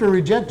accept or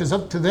reject is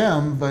up to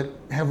them, but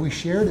have we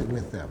shared it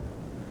with them?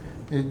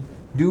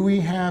 Do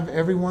we have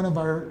every one of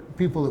our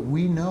people that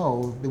we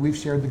know that we've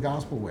shared the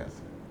gospel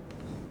with?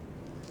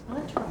 I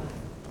try.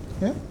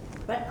 Yeah.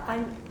 But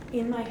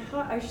in my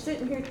heart, I'm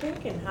sitting here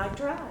thinking, I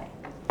try.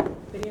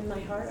 But in my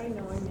heart, I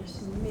know I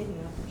miss many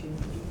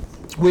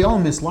opportunities. We all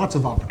miss lots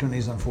of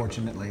opportunities,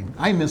 unfortunately.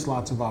 I miss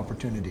lots of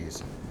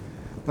opportunities.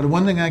 But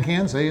one thing I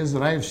can say is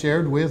that I have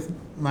shared with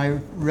my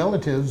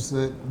relatives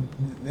that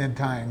at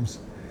times,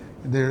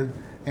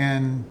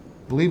 and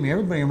believe me,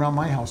 everybody around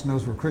my house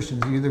knows we're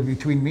Christians. Either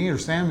between me or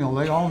Samuel,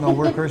 they all know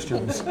we're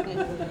Christians.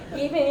 Even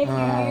if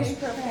you use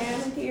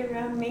profanity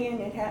around me and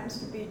it happens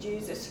to be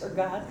Jesus or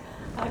God,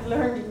 I've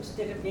learned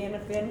instead of being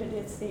offended,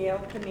 it's the El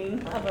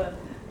Camino of a,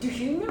 do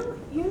you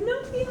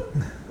know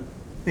him?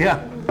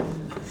 Yeah.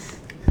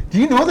 Do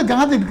you know the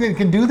God that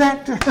can do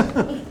that?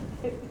 Oh,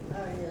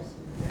 yes.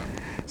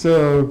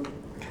 So,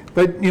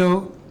 but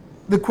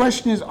the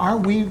question is, are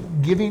we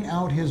giving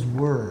out His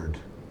Word?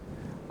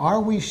 Are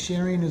we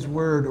sharing His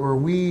Word, or are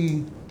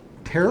we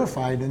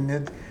terrified in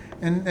it?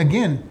 And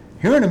again,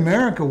 here in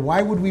America,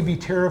 why would we be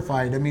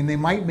terrified? I mean, they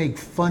might make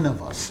fun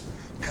of us.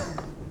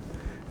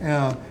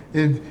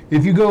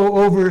 If you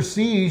go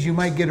overseas, you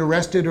might get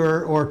arrested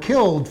or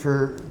killed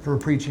for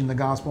preaching the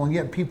gospel, and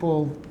yet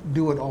people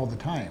do it all the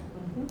time.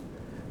 Mm-hmm.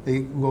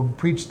 They will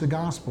preach the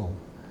gospel.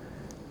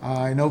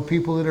 I know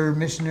people that are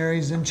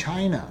missionaries in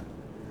China,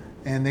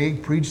 and they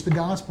preach the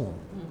gospel.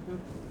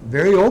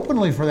 Very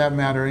openly, for that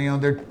matter,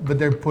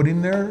 they're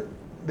putting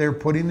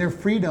their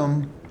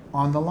freedom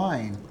on the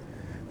line.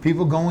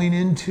 People going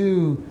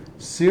into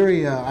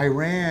Syria,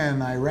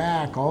 Iran,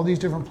 Iraq, all these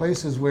different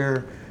places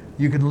where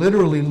you can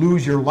literally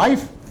lose your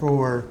life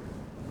for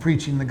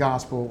preaching the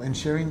gospel and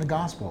sharing the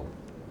gospel.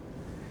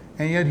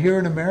 And yet here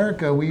in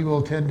America, we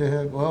will tend to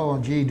have, well,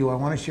 gee, do I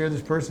want to share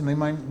this person?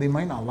 They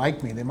might not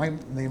like me. They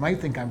might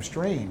think I'm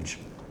strange.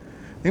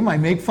 They might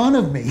make fun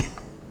of me.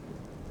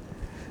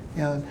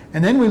 And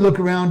then we look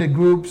around at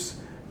groups,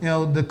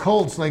 the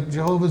cults like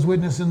Jehovah's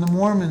Witnesses and the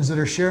Mormons that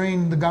are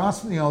sharing the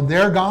gospel,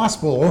 their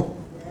gospel,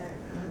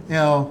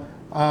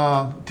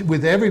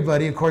 with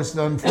everybody. Of course,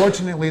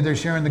 unfortunately, they're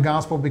sharing the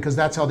gospel because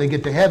that's how they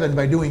get to heaven,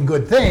 by doing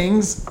good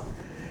things.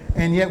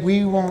 And yet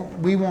we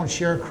won't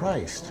share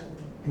Christ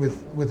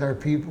with our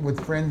people, with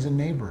friends and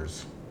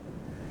neighbors.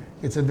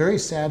 It's a very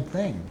sad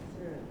thing.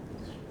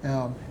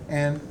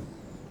 And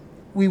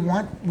we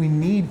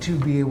need to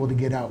be able to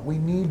get out. We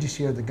need to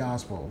share the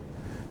gospel.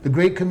 The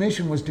Great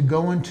Commission was to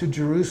go into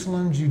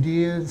Jerusalem,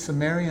 Judea,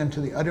 Samaria, and to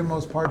the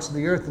uttermost parts of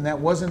the earth.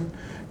 And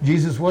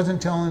Jesus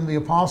wasn't telling the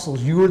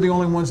apostles, you are the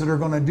only ones that are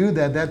going to do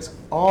that. That's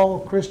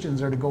all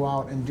Christians are to go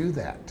out and do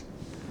that.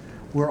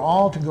 We're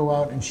all to go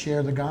out and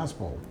share the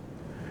gospel.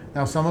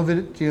 Now, some of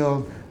it,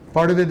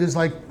 part of it is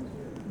like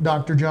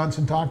Dr.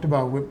 Johnson talked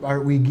about.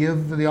 We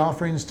give the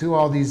offerings to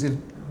all these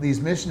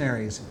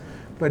missionaries,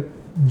 but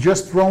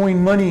just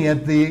throwing money to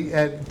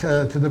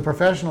the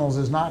professionals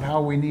is not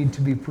how we need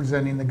to be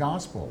presenting the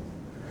gospel.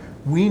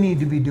 We need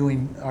to be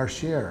doing our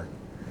share.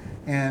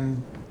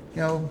 And,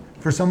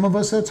 for some of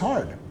us, that's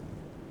hard.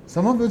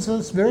 Some of us,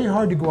 it's very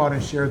hard to go out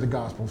and share the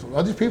gospel. So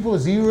other people,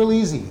 it's real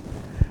easy.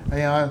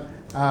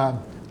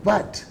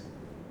 But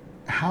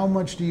how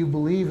much do you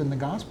believe in the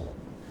gospel?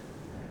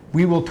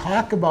 We will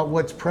talk about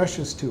what's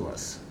precious to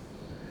us.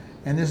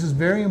 And this is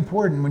very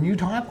important. When you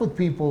talk with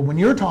people, when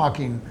you're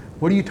talking,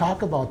 what do you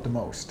talk about the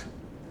most?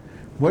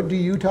 What do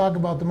you talk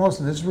about the most?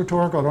 And this is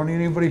rhetorical. I don't need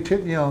anybody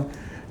to,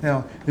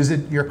 is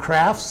it your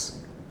crafts,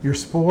 your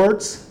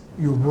sports,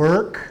 your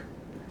work?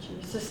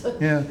 Jesus.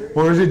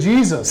 Or is it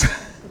Jesus?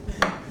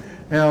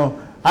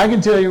 I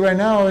can tell you right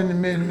now,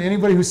 and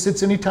anybody who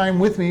sits any time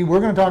with me, we're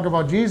going to talk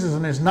about Jesus,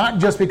 and it's not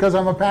just because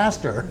I'm a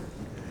pastor.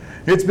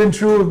 It's been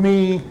true of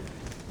me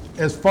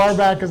as far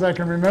back as I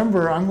can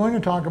remember. I'm going to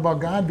talk about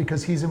God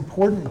because He's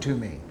important to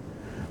me.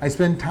 I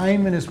spend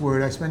time in His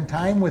Word. I spend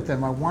time with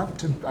Him. I want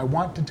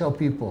to tell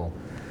people.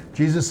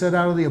 Jesus said,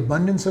 out of the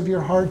abundance of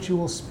your heart you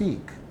will speak.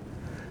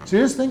 So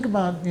just think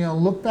about,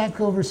 look back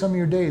over some of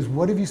your days.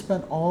 What have you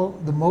spent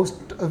the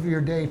most of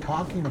your day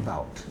talking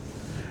about?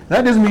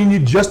 That doesn't mean you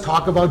just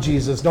talk about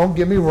Jesus. Don't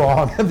get me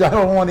wrong. I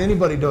don't want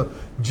anybody to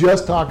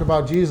just talk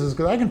about Jesus,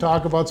 because I can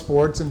talk about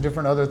sports and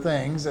different other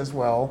things as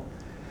well.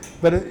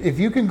 But if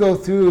you can go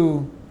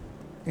through,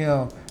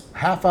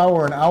 half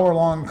hour, an hour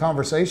long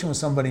conversation with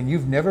somebody and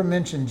you've never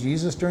mentioned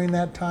Jesus during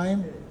that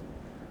time,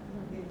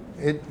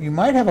 you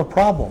might have a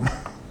problem.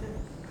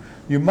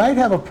 You might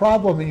have a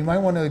problem, and you might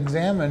want to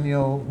examine,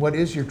 what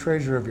is your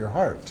treasure of your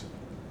heart.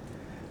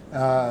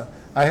 I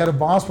had a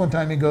boss one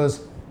time. He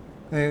goes,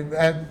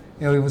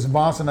 he was a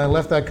boss, and I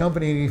left that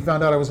company. And he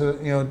found out I was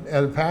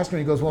a pastor.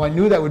 And he goes, well, I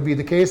knew that would be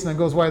the case. And I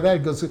goes, why that?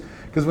 He goes,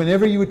 because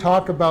whenever you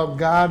talk about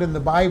God and the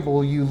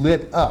Bible, you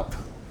lit up.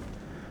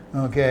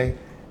 Okay,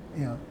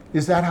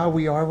 is that how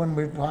we are when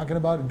we're talking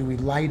about it? Do we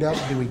light up?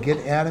 Do we get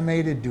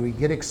animated? Do we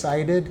get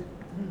excited?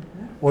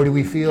 Or do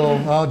we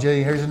feel, oh,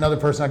 Jay, here's another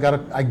person.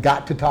 I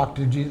got to talk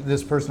to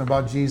this person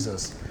about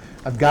Jesus.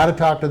 I've got to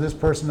talk to this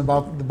person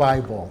about the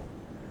Bible.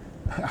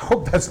 I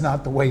hope that's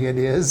not the way it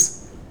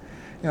is.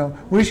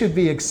 We should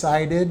be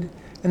excited.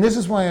 And this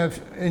is why I've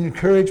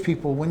encouraged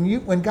people.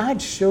 When God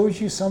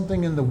shows you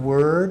something in the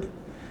Word,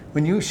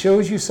 when He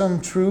shows you some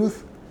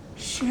truth,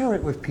 share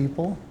it with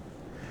people.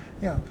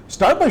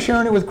 Start by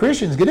sharing it with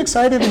Christians. Get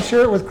excited and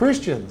share it with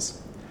Christians.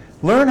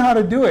 Learn how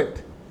to do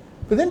it.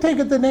 But then take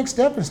it the next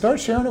step and start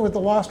sharing it with the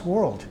lost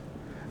world.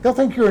 They'll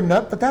think you're a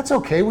nut, but that's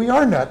okay. We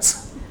are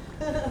nuts.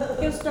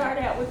 He'll start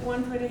out with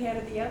one foot ahead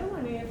of the other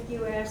one if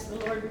you ask the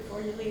Lord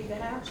before you leave the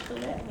house to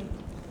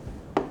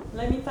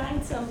let me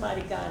find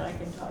somebody, God, I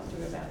can talk to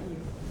about you.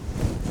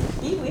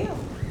 He will.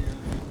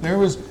 There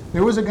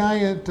was a guy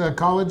at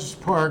College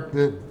Park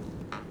that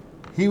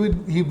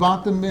he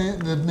bought the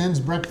men's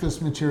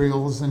breakfast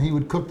materials, and he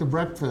would cook the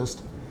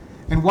breakfast.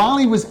 And while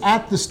he was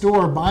at the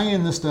store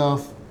buying the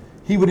stuff,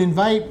 he would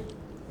invite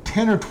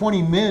 10 or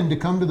 20 men to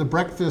come to the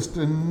breakfast,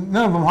 and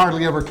none of them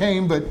hardly ever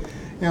came, but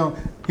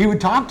he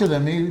would talk to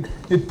them.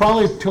 It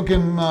probably took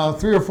him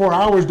 3 or 4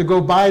 hours to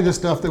go buy the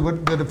stuff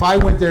that if I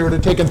went there would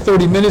have taken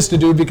 30 minutes to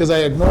do, because I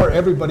ignore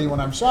everybody when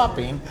I'm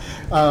shopping.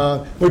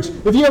 Which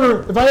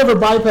if I ever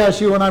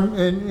bypass you when I'm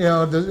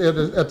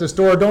at the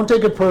store, don't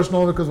take it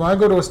personal, because when I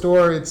go to a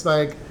store, it's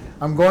like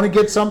I'm going to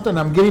get something,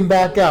 I'm getting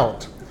back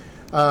out.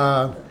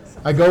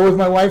 I go with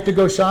my wife to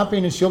go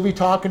shopping, and she'll be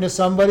talking to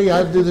somebody.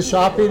 I do the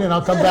shopping, and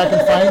I'll come back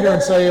and find her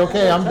and say,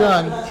 okay, I'm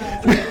done.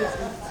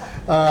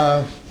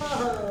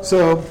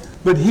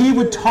 But he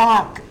would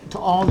talk to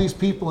all these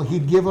people.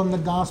 He'd give them the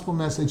gospel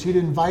message. He'd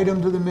invite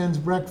them to the men's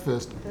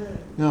breakfast.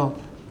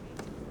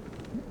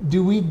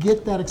 Do we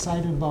get that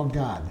excited about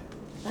God?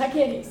 I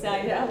get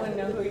excited. I want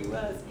to know who he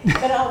was,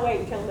 but I'll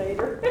wait till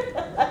later.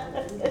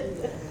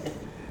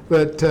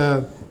 But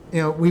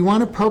we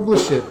want to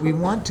publish it. We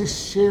want to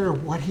share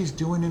what he's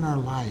doing in our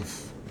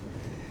life.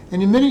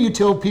 And the minute you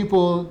tell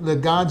people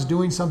that God's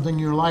doing something in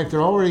your life,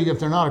 they're already, if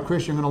they're not a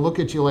Christian, going to look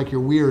at you like you're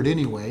weird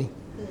anyway.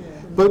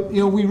 But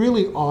we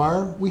really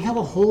are. We have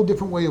a whole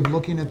different way of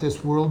looking at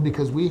this world,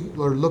 because we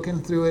are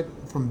looking through it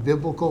from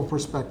biblical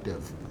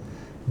perspective.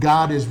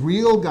 God is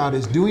real. God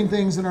is doing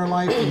things in our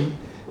life,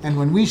 and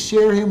when we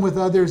share him with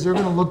others, they're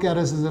going to look at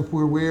us as if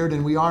we're weird,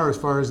 and we are as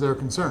far as they're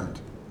concerned.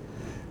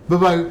 But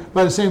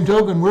by the same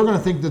token, we're going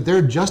to think that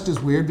they're just as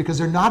weird, because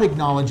they're not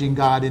acknowledging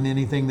God in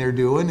anything they're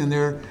doing, and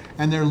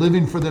they're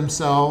living for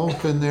themselves,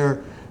 and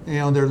they're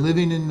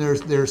living in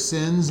their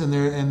sins, and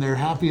they're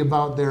happy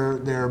about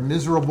their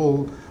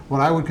miserable, what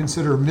I would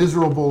consider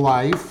miserable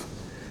life.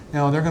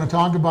 They're going to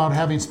talk about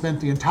having spent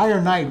the entire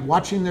night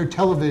watching their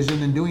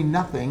television and doing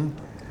nothing,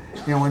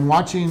 and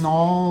watching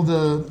all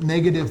the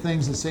negative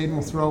things that Satan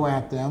will throw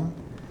at them,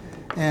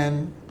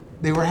 and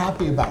they were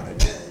happy about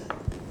it.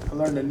 I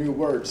learned a new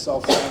word,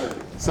 self-centered.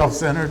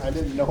 Self-centered. I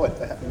didn't know what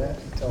that meant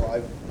until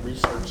I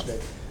researched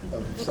it,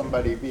 of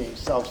somebody being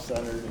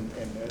self-centered,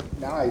 and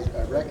now I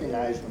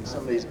recognize when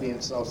somebody's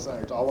being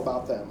self-centered. It's all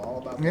about them, all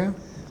about them. Yeah.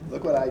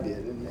 Look what I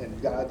did,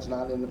 and God's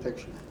not in the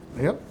picture.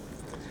 Yep.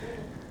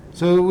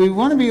 So we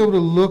want to be able to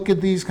look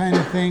at these kind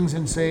of things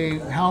and say,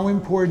 how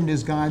important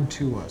is God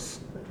to us?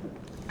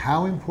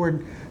 How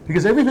important?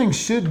 Because everything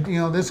should,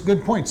 that's a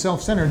good point,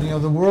 self-centered.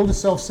 The world is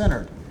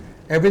self-centered.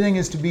 Everything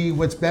is to be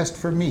what's best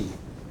for me.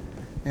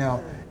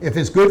 If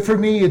it's good for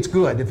me, it's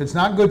good. If it's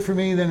not good for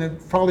me, then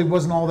it probably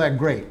wasn't all that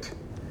great.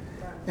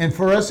 And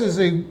for us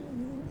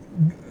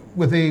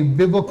with a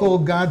biblical,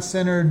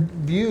 God-centered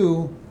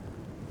view,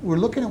 we're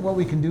looking at what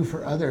we can do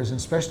for others, and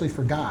especially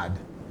for God.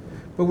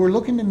 But we're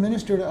looking to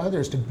minister to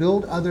others, to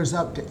build others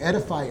up, to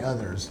edify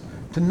others,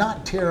 to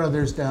not tear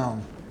others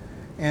down.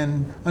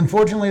 And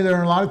unfortunately, there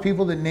are a lot of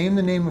people that name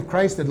the name of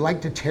Christ that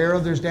like to tear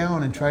others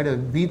down and try to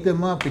beat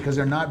them up because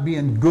they're not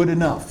being good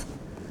enough.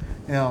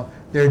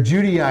 They're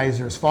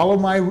Judaizers. Follow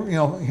my,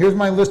 here's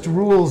my list of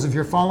rules. If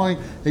you're following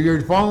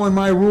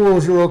my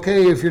rules, you're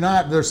okay. If you're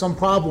not, there's some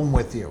problem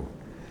with you.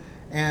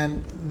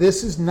 And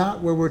this is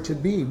not where we're to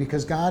be,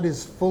 because God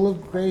is full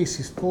of grace.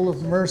 He's full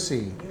of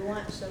mercy,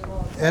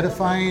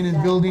 edifying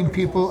and building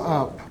people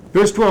up.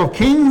 Verse 12,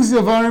 kings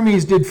of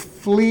armies did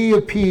flee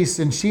apiece,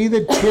 and she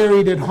that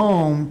tarried at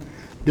home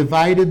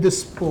divided the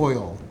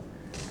spoil.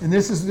 And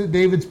this is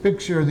David's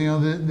picture.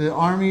 The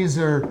armies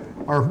are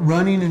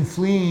running and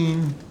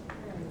fleeing,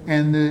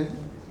 and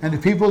the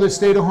people that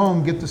stayed at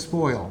home get the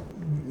spoil.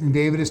 And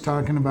David is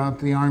talking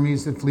about the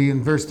armies that flee.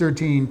 In verse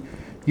 13,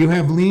 you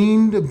have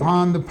leaned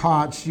upon the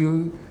pots,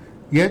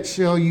 yet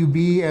shall you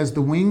be as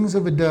the wings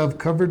of a dove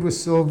covered with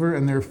silver,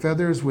 and their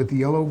feathers with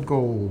yellow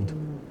gold.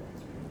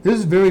 This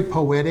is very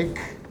poetic.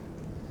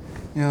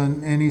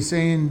 And he's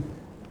saying,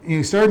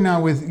 starting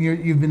out with,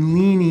 you've been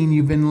leaning,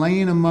 you've been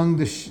laying among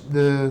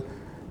the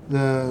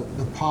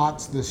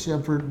pots,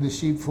 the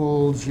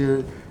sheepfolds,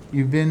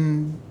 you've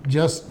been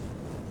just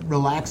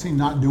relaxing,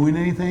 not doing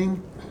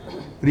anything.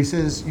 But he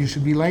says you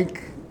should be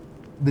like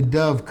the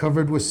dove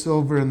covered with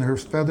silver, and her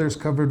feathers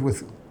covered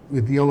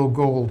with yellow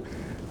gold.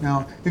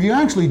 Now, if you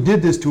actually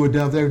did this to a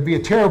dove, that would be a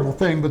terrible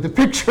thing, but the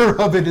picture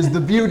of it is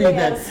the beauty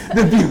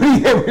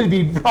that would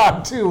be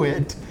brought to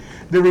it.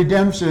 The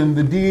redemption,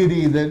 the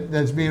deity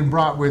that's being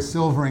brought with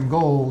silver and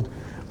gold.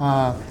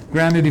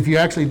 Granted, if you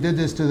actually did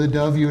this to the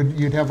dove,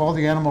 you'd have all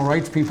the animal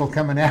rights people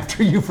coming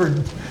after you for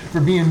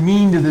being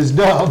mean to this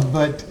dove,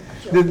 but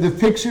the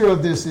picture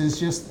of this is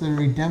just the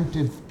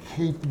redemptive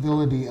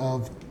capability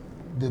of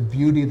the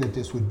beauty that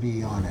this would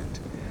be on it.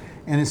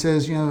 And it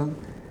says,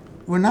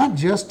 we're not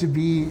just to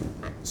be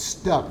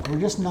stuck. We're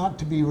just not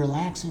to be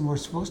relaxing. We're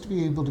supposed to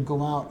be able to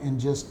go out and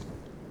just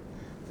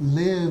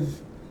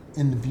live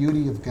in the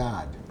beauty of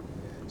God.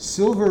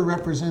 Silver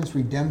represents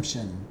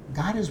redemption.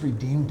 God has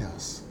redeemed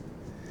us.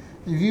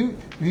 If you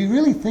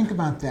really think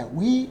about that,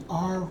 we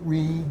are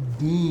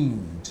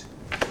redeemed.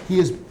 He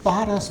has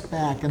bought us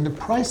back, and the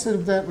price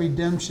of that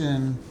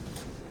redemption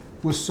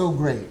was so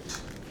great.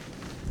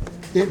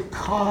 It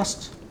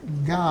cost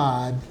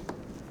God,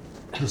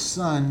 the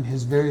Son,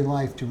 his very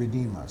life to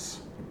redeem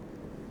us.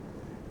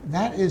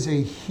 That is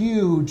a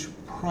huge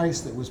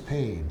price that was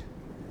paid.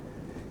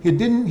 He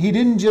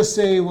didn't just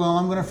say, well,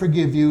 I'm going to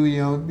forgive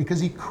you, because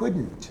he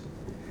couldn't.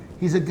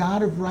 He's a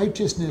God of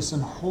righteousness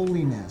and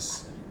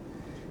holiness.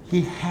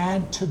 He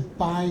had to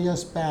buy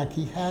us back.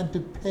 He had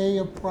to pay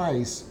a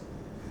price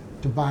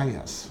to buy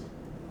us.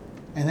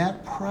 And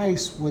that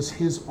price was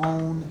his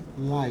own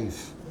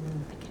life.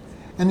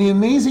 And the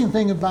amazing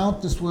thing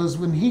about this was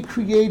when he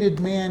created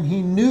man,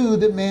 he knew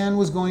that man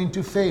was going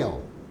to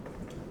fail.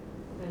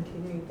 And he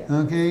knew that.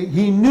 Okay?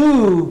 He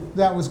knew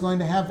that was going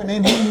to happen,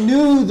 and he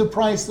knew the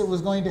price that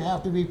was going to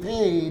have to be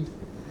paid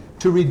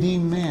to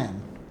redeem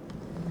man.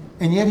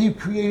 And yet he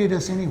created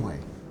us anyway.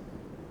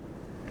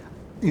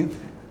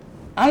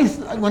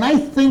 When I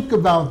think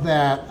about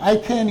that, I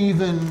can't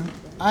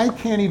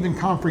even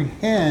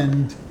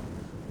comprehend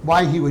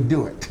why he would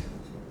do it.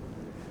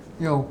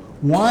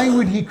 Why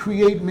would he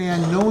create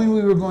man knowing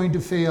we were going to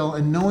fail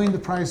and knowing the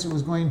price it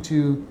was going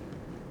to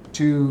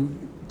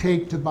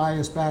take to buy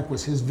us back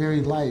was his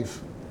very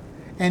life?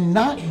 And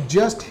not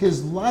just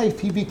his life,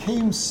 he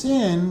became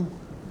sin,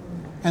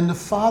 and the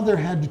Father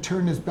had to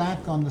turn his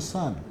back on the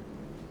Son.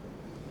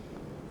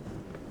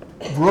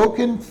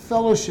 Broken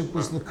fellowship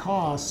was the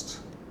cost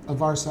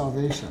of our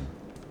salvation.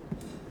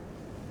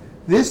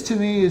 This to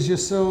me is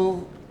just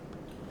so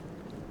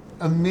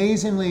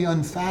amazingly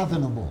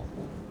unfathomable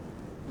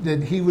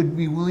that he would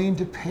be willing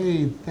to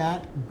pay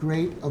that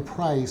great a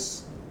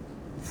price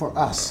for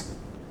us,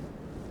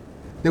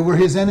 that were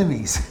his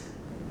enemies,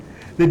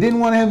 that didn't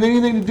want to have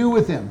anything to do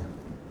with him,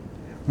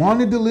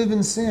 wanted to live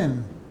in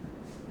sin,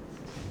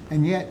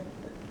 and yet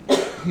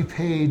he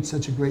paid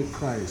such a great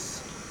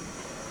price.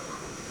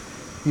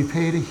 He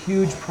paid a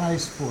huge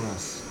price for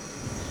us.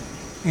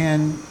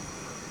 And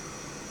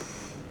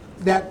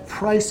that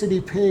price that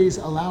he pays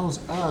allows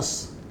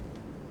us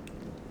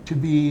to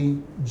be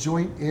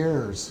joint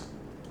heirs,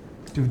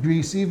 to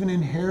receive an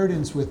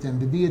inheritance with him,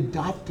 to be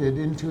adopted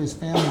into his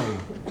family,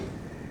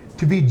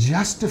 to be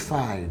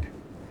justified.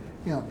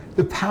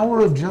 The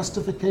power of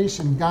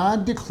justification.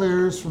 God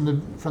declares from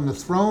the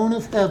throne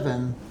of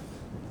heaven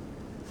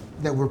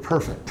that we're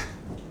perfect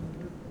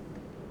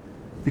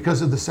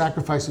because of the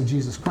sacrifice of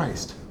Jesus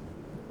Christ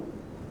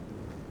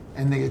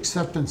and the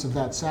acceptance of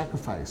that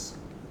sacrifice.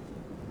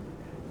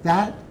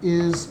 That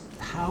is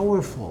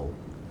powerful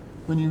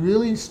when you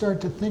really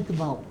start to think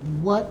about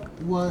what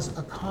was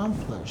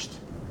accomplished.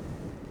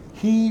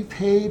 He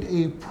paid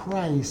a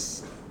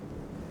price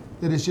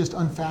that is just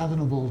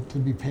unfathomable to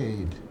be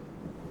paid.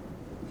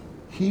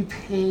 He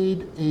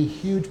paid a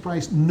huge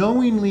price,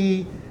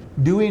 knowingly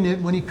doing it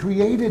when he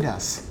created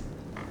us.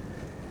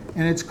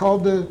 And it's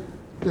called the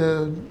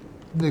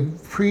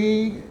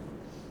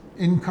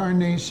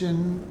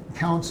pre-incarnation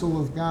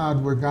council of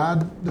God, where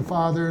God the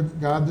Father,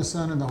 God the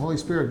Son, and the Holy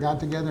Spirit got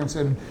together and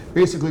said,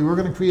 basically, we're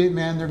going to create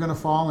man, they're going to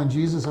fall, and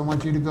Jesus, I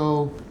want you to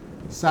go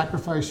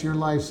sacrifice your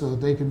life so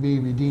that they can be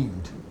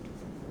redeemed.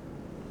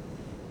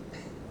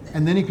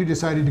 And then he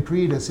decided to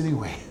create us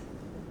anyway.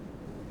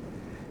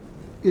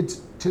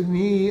 It's, to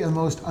me, a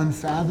most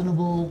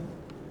unfathomable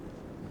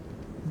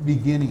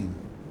beginning.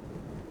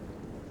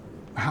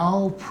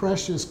 How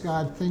precious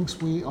God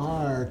thinks we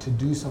are to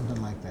do something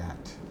like that.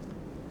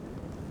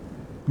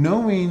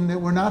 Knowing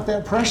that we're not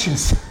that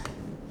precious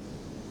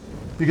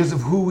because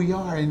of who we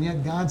are, and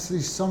yet God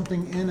sees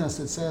something in us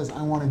that says,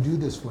 I want to do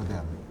this for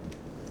them.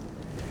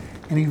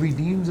 And he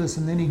redeems us,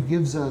 and then he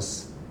gives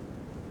us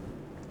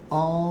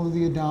all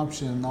the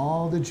adoption,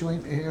 all the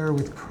joint heir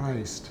with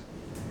Christ.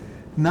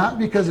 Not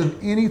because of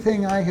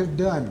anything I have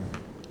done,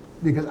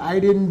 because I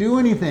didn't do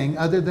anything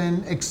other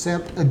than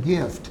accept a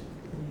gift.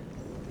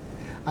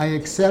 I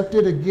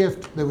accepted a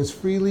gift that was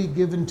freely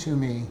given to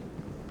me,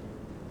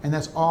 and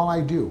that's all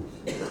I do.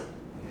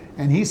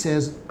 And he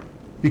says,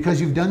 because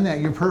you've done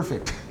that, you're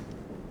perfect.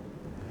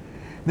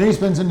 Then he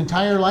spends an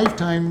entire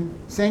lifetime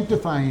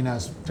sanctifying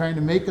us, trying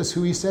to make us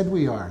who he said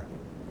we are.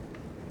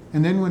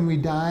 And then when we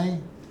die,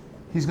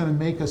 he's going to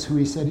make us who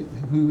he said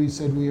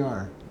we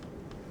are.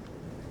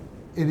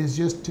 It is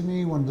just, to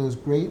me, one of those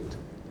great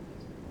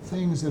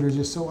things that are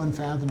just so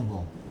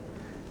unfathomable.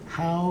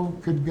 How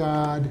could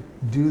God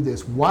do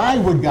this? Why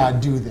would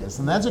God do this?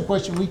 And that's a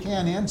question we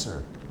can't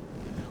answer.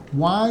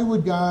 Why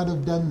would God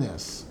have done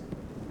this?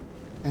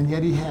 And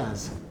yet he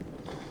has.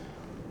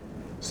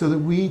 So that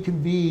we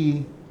can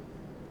be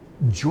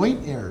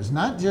joint heirs,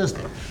 not just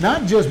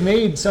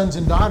made sons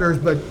and daughters,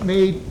 but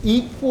made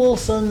equal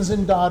sons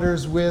and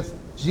daughters with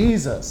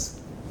Jesus.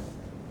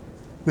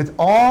 With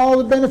all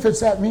the benefits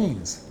that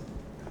means.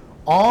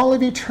 All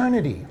of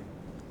eternity.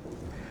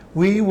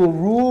 We will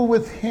rule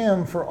with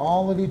him for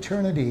all of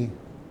eternity.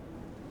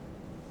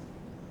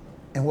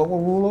 And what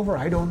we'll rule over,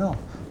 I don't know.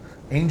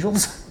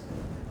 Angels?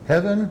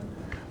 Heaven?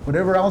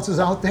 whatever else is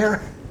out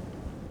there.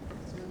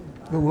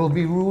 But we'll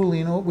be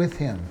ruling with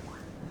him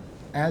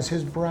as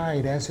his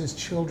bride, as his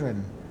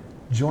children,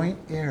 joint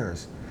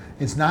heirs.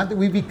 It's not that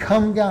we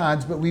become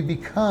gods, but we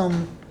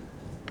become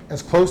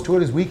as close to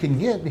it as we can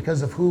get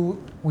because of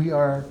who we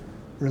are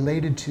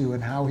related to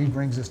and how he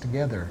brings us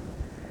together.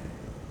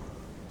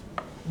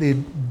 The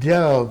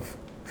dove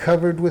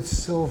covered with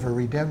silver,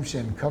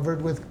 redemption,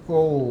 covered with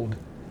gold,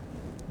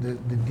 the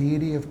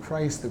deity of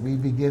Christ that we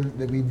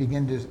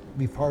begin to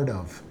be part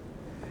of.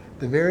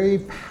 The very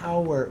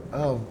power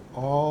of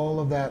all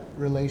of that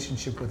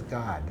relationship with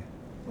God.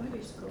 What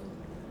is gold?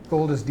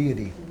 Gold is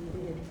deity.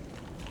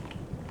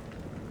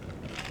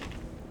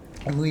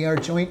 And we are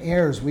joint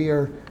heirs. We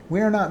are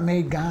not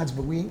made gods,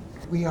 but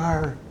we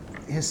are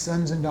his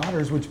sons and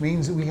daughters, which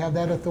means that we have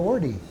that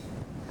authority.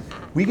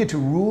 We get to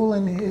rule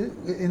in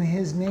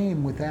his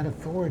name with that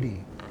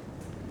authority.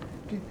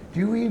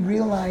 Do we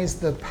realize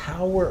the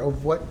power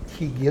of what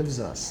he gives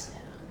us?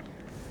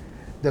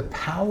 The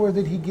power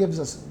that he gives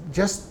us.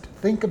 Just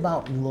think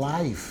about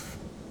life.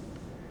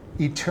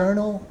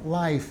 Eternal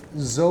life,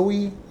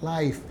 Zoe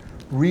life,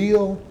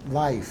 real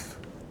life.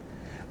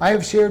 I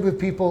have shared with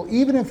people,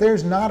 even if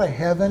there's not a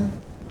heaven,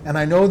 and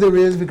I know there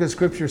is because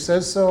Scripture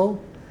says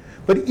so,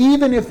 but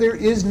even if there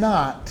is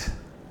not,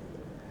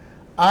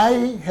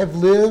 I have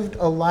lived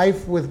a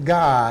life with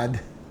God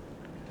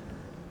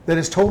that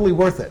is totally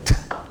worth it.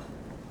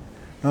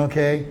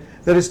 Okay?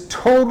 That is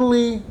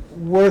totally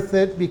worth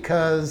it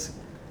because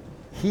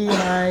he and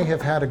I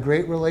have had a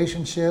great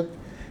relationship.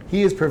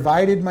 He has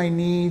provided my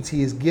needs.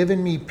 He has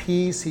given me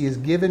peace. He has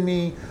given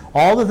me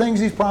all the things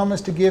he's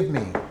promised to give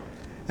me.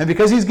 And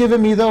because he's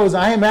given me those,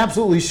 I am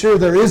absolutely sure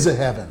there is a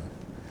heaven.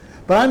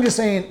 But I'm just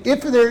saying,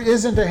 if there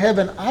isn't a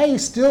heaven, I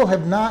still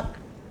have not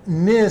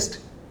missed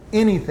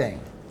anything.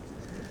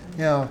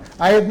 You know,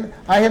 I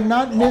have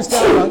not missed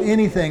out on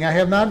anything. I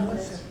have not,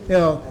 you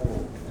know,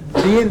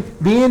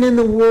 being in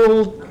the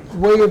world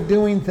way of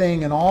doing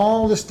thing and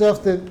all the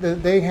stuff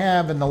that they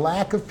have and the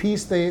lack of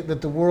peace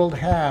that the world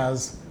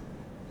has.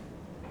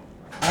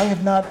 I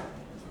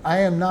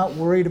am not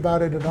worried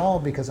about it at all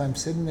because I'm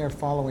sitting there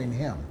following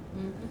him.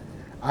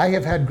 I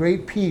have had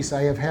great peace.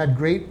 I have had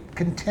great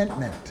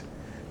contentment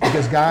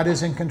because God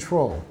is in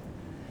control.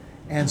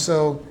 And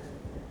so,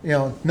 you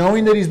know,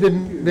 knowing that he's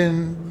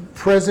been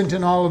present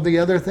in all of the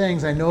other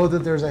things, I know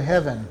that there's a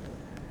heaven.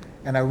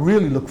 And I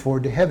really look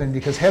forward to heaven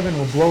because heaven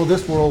will blow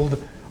this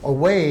world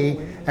away,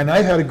 and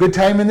I've had a good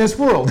time in this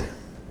world.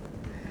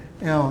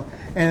 You know,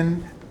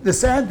 and the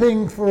sad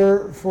thing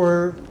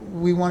for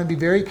we want to be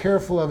very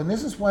careful of, and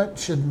this is what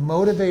should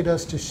motivate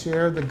us to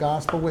share the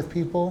gospel with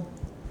people,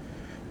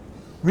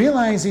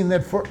 realizing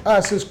that for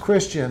us as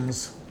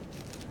Christians,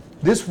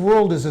 this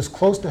world is as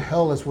close to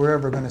hell as we're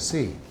ever going to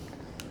see.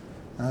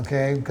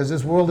 Okay? Because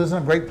this world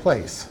isn't a great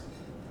place.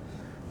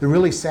 The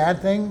really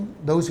sad thing,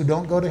 those who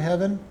don't go to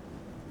heaven,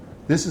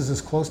 this is as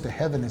close to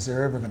heaven as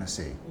they're ever going to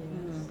see.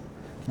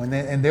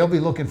 And they'll be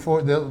looking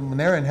for, when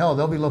they're in hell,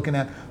 they'll be looking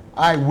at,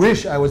 I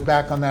wish I was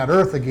back on that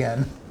earth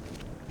again,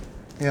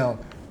 you know,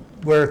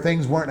 where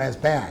things weren't as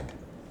bad.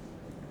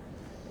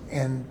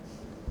 And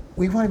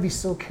we want to be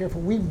so careful.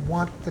 We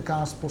want the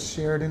gospel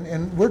shared.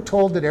 And we're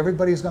told that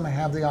everybody's going to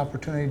have the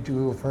opportunity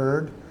to have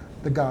heard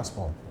the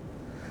gospel.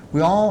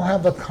 We all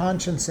have a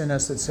conscience in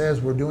us that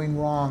says we're doing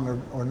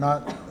wrong or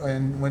not,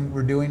 and when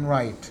we're doing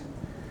right.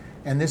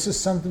 And this is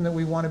something that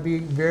we want to be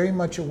very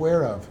much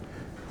aware of.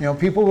 You know,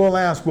 people will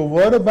ask, well,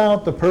 what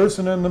about the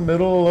person in the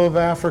middle of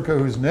Africa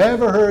who's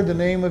never heard the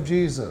name of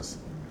Jesus?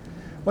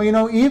 Well, you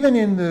know, even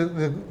in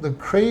the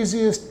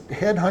craziest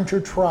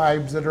headhunter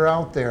tribes that are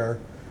out there,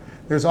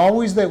 there's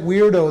always that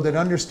weirdo that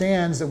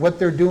understands that what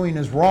they're doing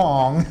is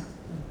wrong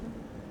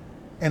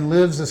and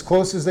lives as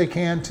close as they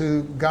can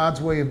to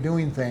God's way of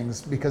doing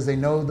things because they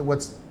know that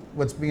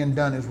what's being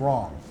done is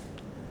wrong.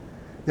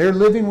 They're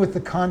living with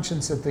the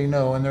conscience that they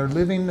know, and they're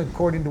living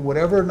according to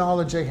whatever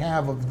knowledge they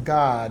have of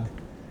God.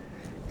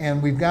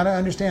 And we've got to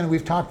understand,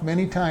 we've talked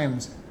many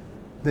times,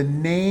 the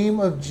name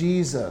of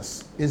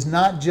Jesus is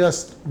not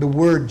just the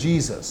word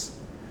Jesus.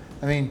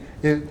 I mean,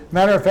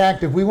 matter of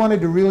fact, if we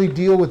wanted to really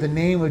deal with the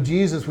name of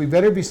Jesus, we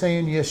better be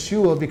saying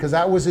Yeshua because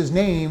that was his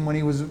name when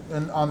he was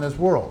on this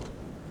world.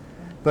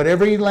 But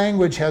every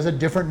language has a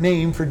different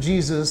name for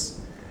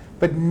Jesus.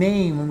 But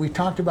name, when we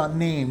talked about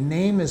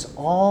name is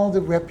all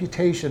the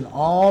reputation,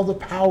 all the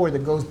power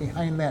that goes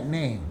behind that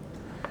name.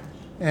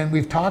 And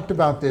we've talked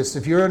about this.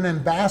 If you're an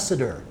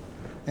ambassador,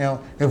 you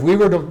know, if we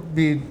were to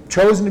be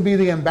chosen to be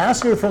the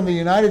ambassador from the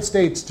United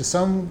States to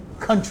some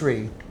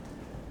country,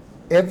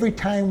 every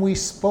time we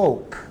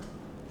spoke,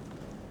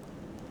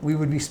 we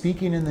would be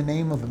speaking in the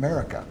name of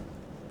America.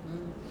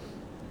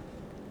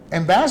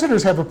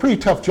 Ambassadors have a pretty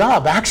tough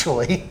job,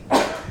 actually,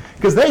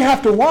 because they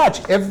have to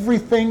watch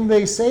everything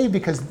they say,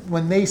 because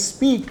when they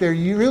speak, they're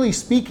really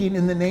speaking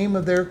in the name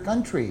of their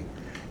country.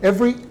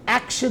 Every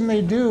action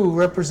they do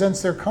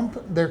represents their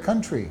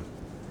country.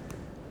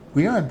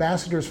 We are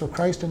ambassadors for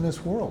Christ in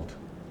this world.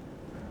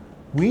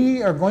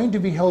 We are going to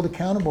be held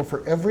accountable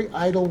for every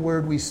idle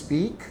word we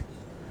speak,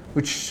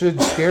 which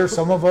should scare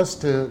some of us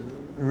to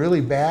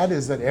really bad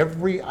is that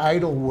every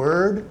idle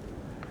word,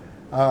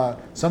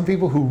 some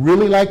people who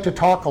really like to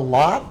talk a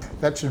lot,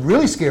 that should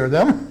really scare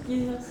them.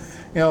 Yes.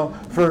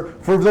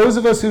 For those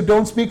of us who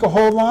don't speak a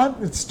whole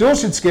lot, it still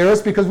should scare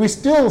us because we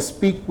still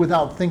speak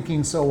without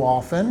thinking so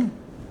often.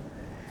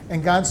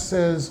 And God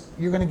says,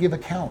 you're going to give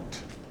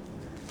account.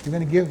 You're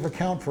going to give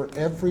account for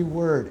every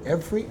word,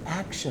 every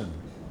action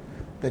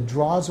that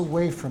draws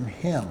away from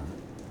Him,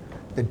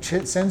 that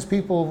sends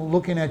people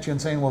looking at you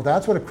and saying, well,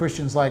 that's what a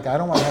Christian's like. I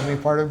don't want to have any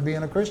part of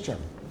being a Christian.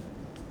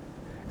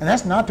 And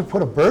that's not to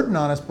put a burden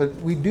on us, but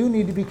we do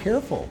need to be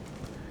careful.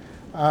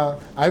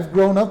 I've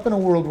grown up in a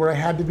world where I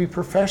had to be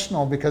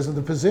professional because of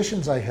the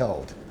positions I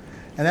held.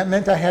 And that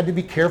meant I had to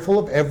be careful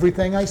of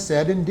everything I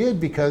said and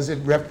did because it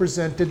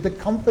represented the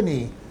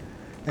company.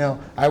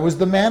 I was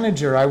the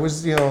manager. I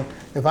was,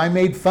 if I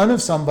made fun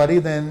of somebody,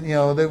 then,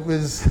 that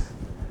was,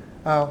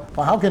 well,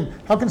 how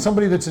can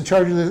somebody that's in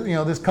charge of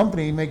this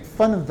company make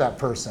fun of that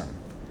person?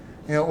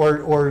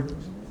 Or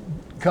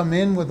come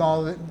in with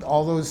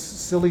all those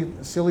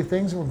silly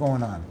things that were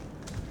going on.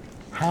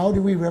 How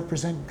do we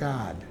represent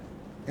God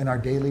in our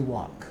daily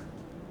walk?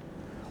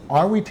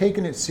 Are we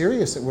taking it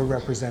serious that we're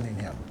representing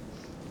Him?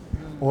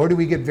 Or do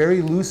we get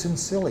very loose and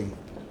silly?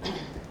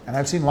 And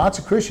I've seen lots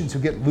of Christians who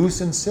get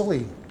loose and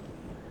silly.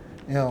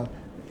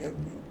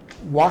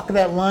 Walk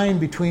that line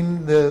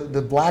between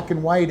the black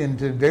and white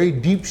into very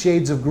deep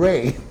shades of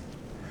gray.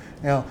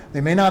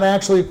 They may not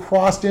actually have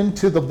crossed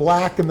into the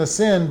black and the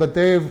sin, but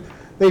they've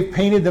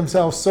painted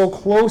themselves so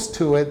close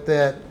to it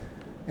that,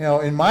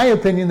 in my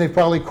opinion, they've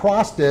probably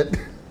crossed it.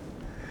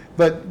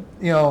 But,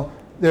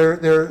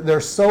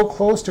 they're so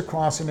close to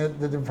crossing it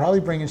that they're probably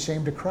bringing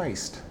shame to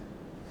Christ.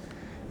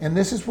 And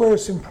this is where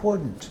it's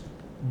important.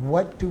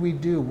 What do we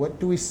do? What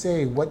do we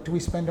say? What do we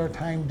spend our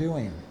time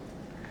doing?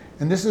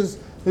 And this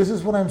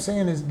is what I'm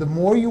saying is the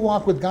more you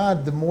walk with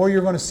God, the more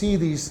you're going to see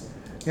these.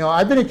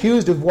 I've been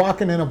accused of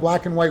walking in a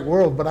black and white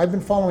world, but I've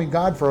been following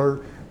God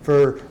for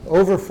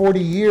over 40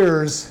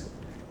 years,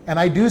 and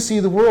I do see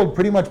the world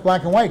pretty much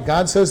black and white.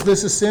 God says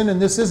this is sin and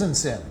this isn't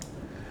sin.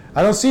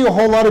 I don't see a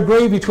whole lot of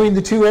gray between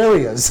the two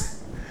areas.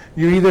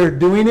 You're either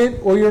doing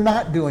it or you're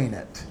not doing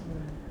it.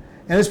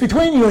 And it's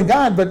between you and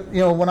God, but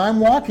when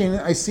I'm walking,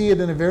 I see it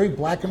in a very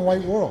black and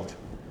white world.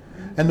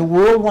 And the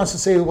world wants to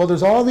say, well,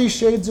 there's all these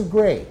shades of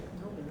gray.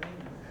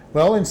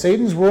 Well, in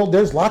Satan's world,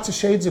 there's lots of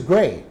shades of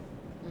gray.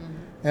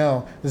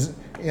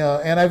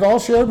 And I've all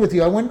shared with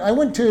you. I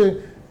went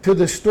to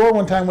the store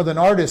one time with an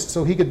artist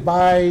so he could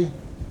buy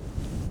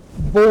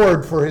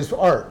board for his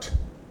art.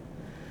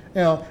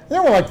 There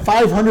were like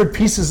 500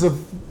 pieces of,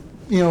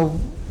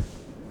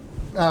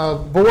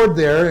 board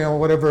there.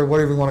 Whatever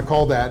you want to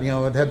call that.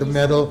 It had the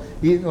metal.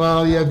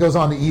 It goes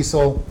on the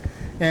easel,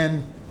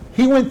 and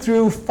he went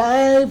through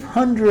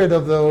 500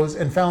 of those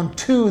and found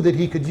 2 that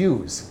he could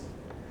use.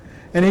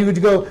 And he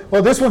would go,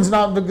 well, this one's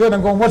not good.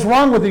 I'm going, what's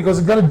wrong with it? He goes,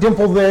 it's got a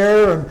dimple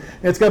there, and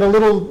it's got a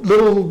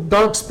little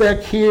dark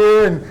speck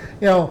here. And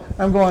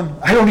I'm going,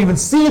 I don't even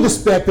see the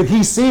speck that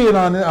he's seeing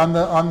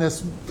on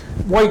this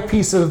white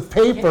piece of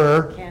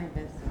paper.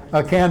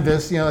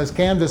 Canvas, his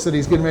canvas that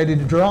he's getting ready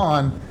to draw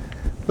on.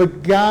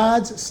 But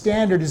God's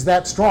standard is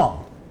that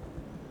strong.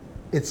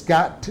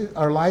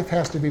 Our life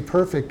has to be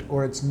perfect,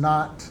 or it's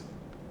not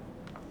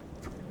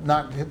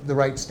the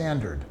right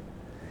standard.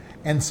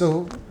 And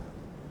so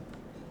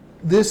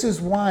this is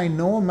why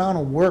no amount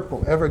of work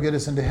will ever get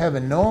us into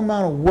heaven. No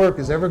amount of work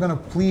is ever going to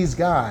please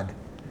God,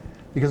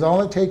 because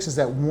all it takes is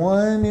that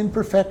one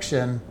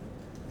imperfection,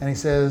 and He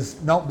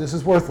says, nope, this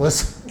is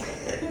worthless.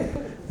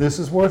 This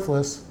is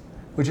worthless,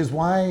 which is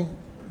why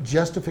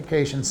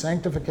justification,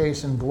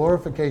 sanctification,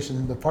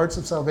 glorification, the parts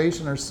of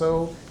salvation are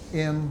so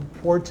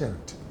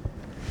important.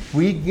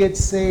 We get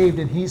saved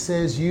and He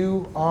says,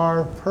 you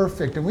are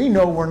perfect. And we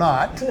know we're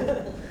not.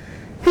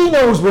 He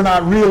knows we're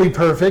not really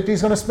perfect.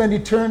 He's going to spend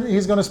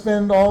He's going to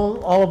spend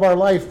all of our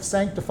life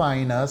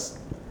sanctifying us.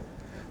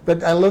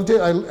 But I loved it.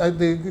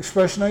 The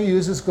expression I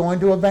use is going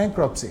to a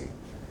bankruptcy.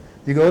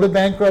 You go to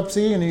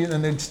bankruptcy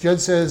and the judge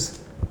says,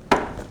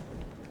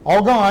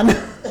 all gone.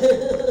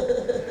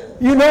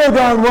 You know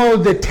darn well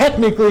that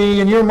technically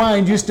in your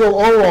mind you still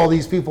owe all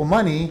these people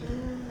money,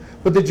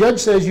 but the judge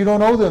says you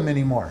don't owe them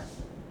anymore.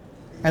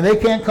 And they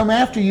can't come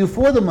after you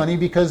for the money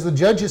because the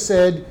judge has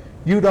said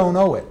you don't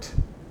owe it.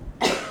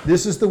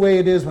 This is the way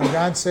it is when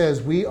God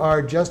says we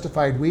are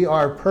justified, we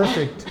are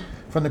perfect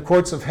from the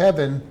courts of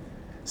heaven.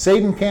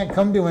 Satan can't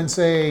come to him and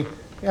say,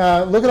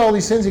 look at all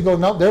these sins. He goes,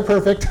 no, they're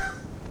perfect.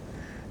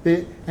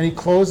 And He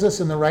clothes us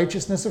in the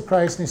righteousness of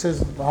Christ, and He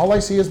says, all I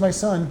see is my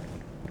Son.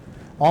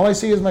 All I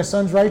see is my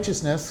Son's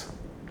righteousness.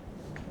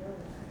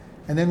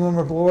 And then when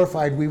we're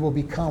glorified, we will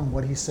become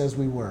what He says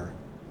we were.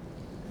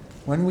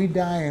 When we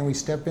die and we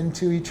step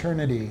into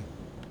eternity,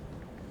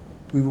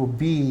 we will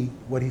be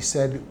what He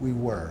said we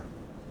were.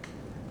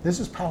 This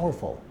is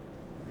powerful.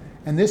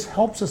 And this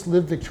helps us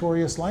live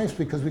victorious lives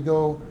because we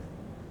go,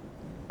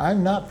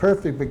 I'm not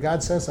perfect, but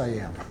God says I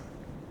am.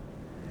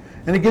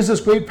 And it gives us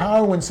great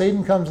power when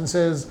Satan comes and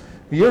says,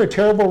 you're a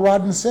terrible,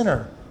 rotten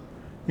sinner.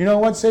 You know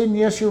what, Satan?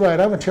 Yes, you're right.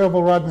 I'm a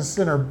terrible, rotten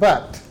sinner,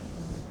 but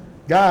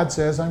God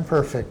says I'm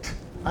perfect.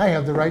 I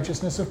have the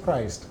righteousness of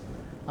Christ.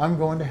 I'm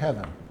going to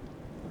heaven.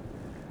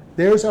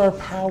 There's our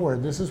power.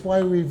 This is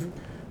why we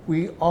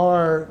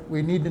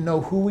need to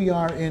know who we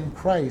are in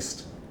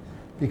Christ,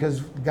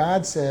 because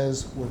God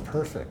says we're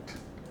perfect.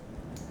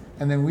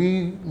 And then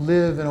we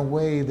live in a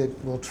way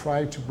that will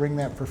try to bring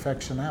that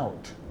perfection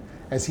out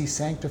as he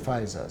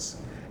sanctifies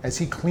us, as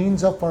he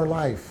cleans up our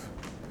life.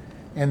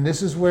 And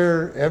this is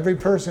where every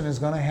person is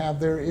going to have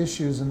their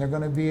issues, and they're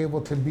going to be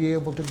able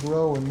to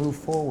grow and move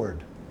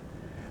forward.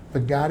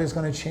 But God is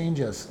going to change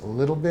us a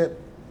little bit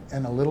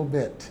and a little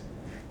bit.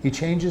 He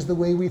changes the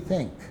way we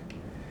think.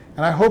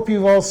 And I hope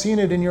you've all seen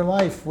it in your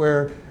life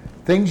where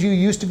things you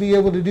used to be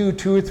able to do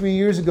 2 or 3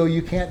 years ago,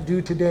 you can't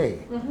do today.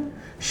 Mm-hmm.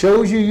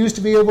 Shows you used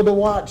to be able to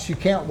watch, you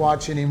can't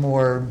watch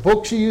anymore.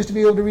 Books you used to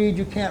be able to read,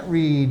 you can't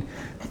read.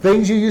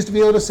 Things you used to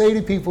be able to say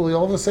to people,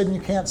 all of a sudden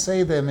you can't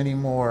say them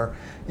anymore.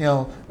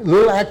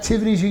 Little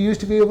activities you used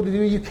to be able to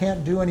do, you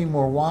can't do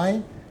anymore.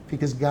 Why?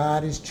 Because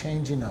God is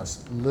changing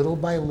us little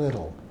by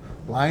little,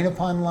 line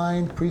upon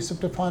line,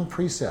 precept upon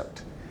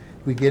precept.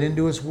 We get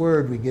into his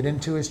word, we get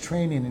into his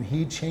training, and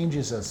he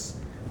changes us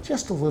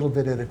just a little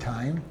bit at a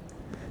time.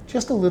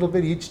 Just a little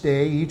bit each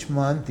day, each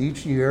month,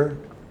 each year.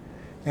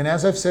 And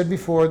as I've said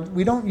before,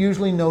 we don't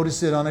usually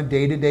notice it on a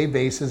day-to-day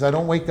basis. I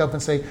don't wake up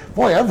and say,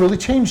 boy, I've really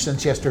changed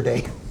since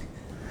yesterday.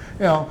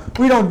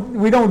 We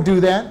don't do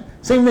that.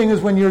 Same thing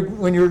as when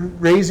you're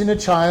raising a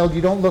child,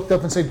 you don't look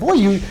up and say, boy,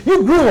 you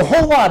grew a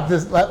whole lot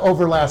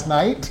over last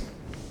night.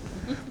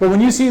 But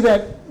when you see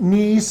that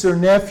niece or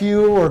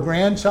nephew or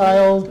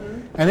grandchild,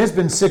 and it's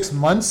been 6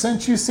 months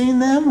since you've seen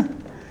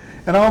them,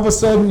 and all of a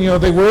sudden,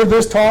 they were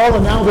this tall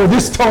and now they're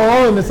this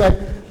tall, and it's like,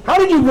 how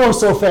did you grow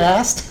so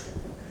fast?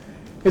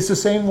 It's the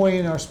same way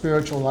in our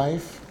spiritual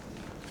life.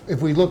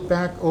 If we look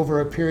back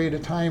over a period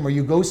of time, or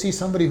you go see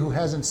somebody who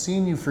hasn't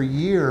seen you for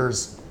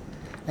years,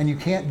 and you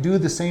can't do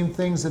the same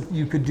things that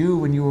you could do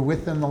when you were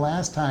with them the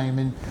last time,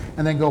 and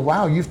then go,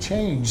 wow, you've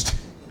changed.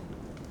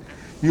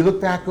 You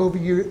look back over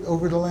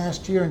the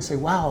last year and say,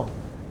 wow,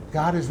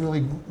 God has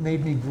really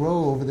made me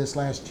grow over this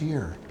last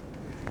year.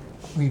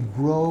 We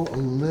grow a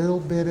little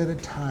bit at a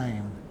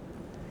time.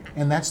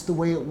 And that's the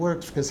way it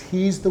works, because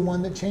he's the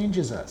one that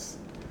changes us.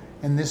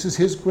 And this is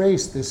his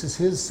grace. This is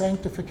his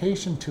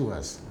sanctification to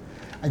us.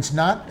 It's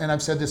not, and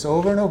I've said this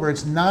over and over,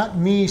 it's not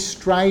me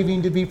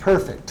striving to be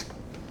perfect.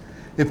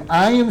 If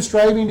I am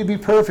striving to be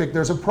perfect,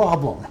 there's a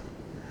problem.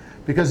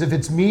 Because if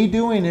it's me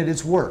doing it,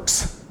 it's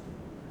works.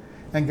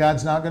 And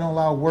God's not going to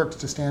allow works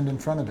to stand in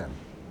front of him.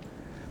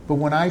 But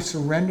when I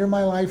surrender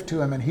my life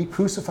to him and he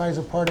crucifies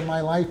a part of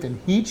my life and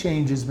he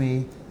changes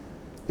me,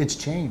 it's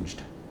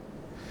changed.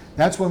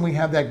 That's when we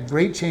have that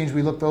great change.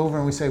 We look over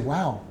and we say,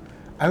 wow,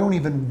 I don't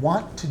even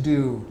want to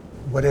do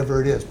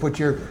whatever it is. Put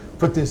your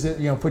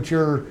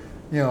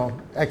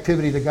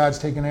activity that God's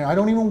taken away. I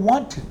don't even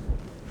want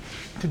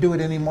to do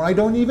it anymore. I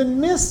don't even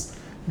miss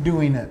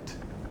doing it.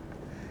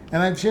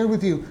 And I've shared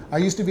with you, I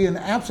used to be an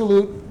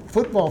absolute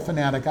football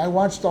fanatic. I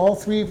watched all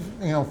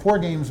 4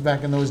 games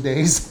back in those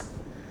days,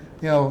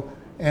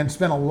 and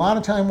spent a lot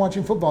of time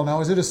watching football. Now,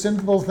 is it a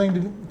sinful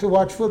thing to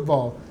watch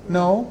football?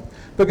 No.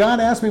 But God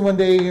asked me one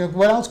day,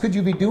 what else could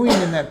you be doing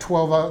in that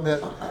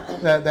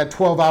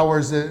 12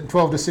 hours,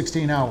 12 to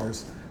 16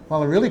 hours?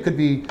 Well, it really could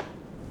be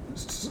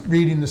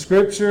reading the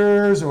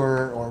scriptures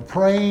or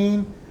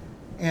praying.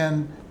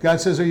 And God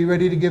says, are you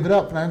ready to give it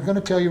up? And I'm going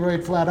to tell you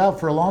right flat out,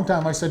 for a long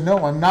time I said,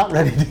 no, I'm not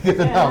ready to give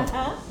it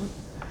up.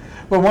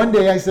 But one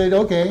day I said,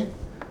 okay.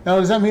 Now,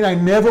 does that mean I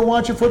never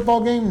watch a football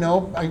game?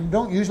 No, I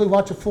don't usually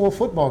watch a full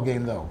football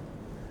game, though,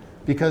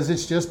 because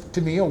it's just,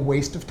 to me, a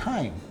waste of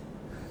time.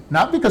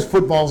 Not because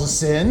football's a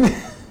sin.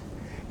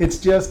 It's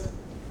just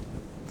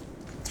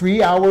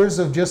 3 hours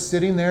of just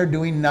sitting there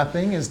doing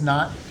nothing is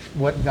not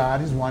what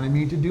God is wanting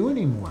me to do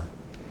anymore.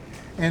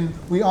 And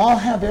we all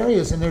have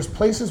areas, and there's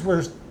places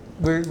where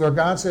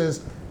God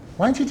says,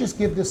 why don't you just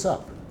give this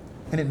up?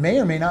 And it may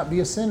or may not be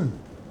a sin.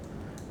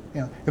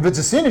 If it's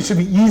a sin, it should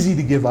be easy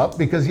to give up,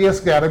 because yes,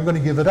 God, I'm going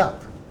to give it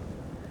up.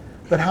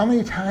 But how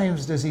many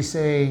times does he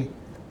say,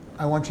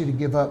 I want you to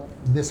give up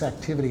this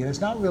activity? And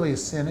it's not really a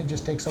sin, it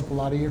just takes up a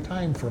lot of your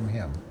time from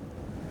him.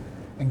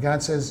 And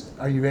God says,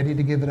 are you ready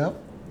to give it up?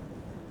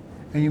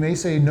 And you may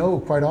say no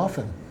quite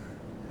often.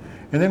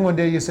 And then one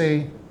day you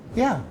say,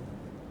 yeah.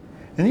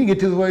 And then you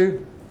get to the way,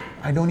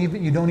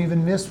 you don't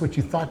even miss what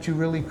you thought you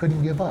really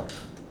couldn't give up.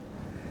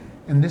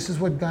 And this is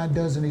what God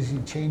does, and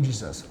he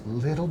changes us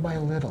little by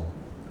little.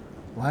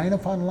 Line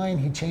upon line,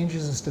 he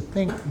changes us to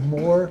think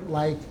more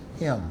like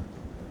him.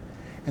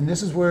 And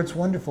this is where it's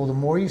wonderful. The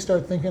more you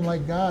start thinking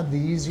like God, the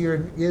easier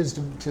it is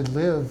to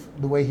live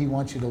the way he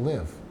wants you to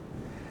live.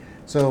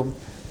 So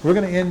we're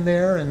going to end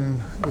there, and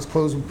let's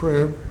close with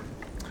prayer.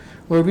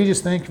 Lord, we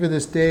just thank you for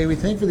this day. We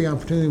thank you for the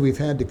opportunity we've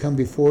had to come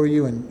before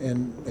you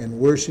and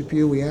worship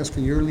you. We ask for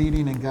your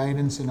leading and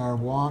guidance in our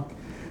walk.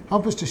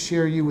 Help us to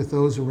share you with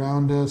those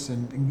around us,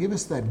 and give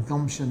us that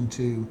gumption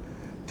to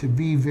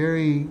be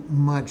very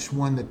much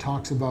one that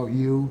talks about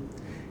you.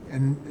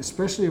 and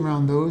especially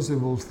around those that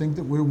will think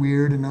that we're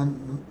weird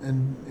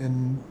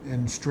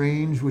and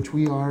strange, which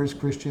we are as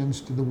Christians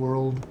to the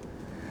world,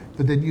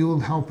 but that you will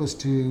help us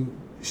to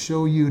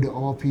show you to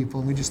all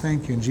people. And we just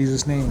thank you in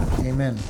Jesus' name. Amen.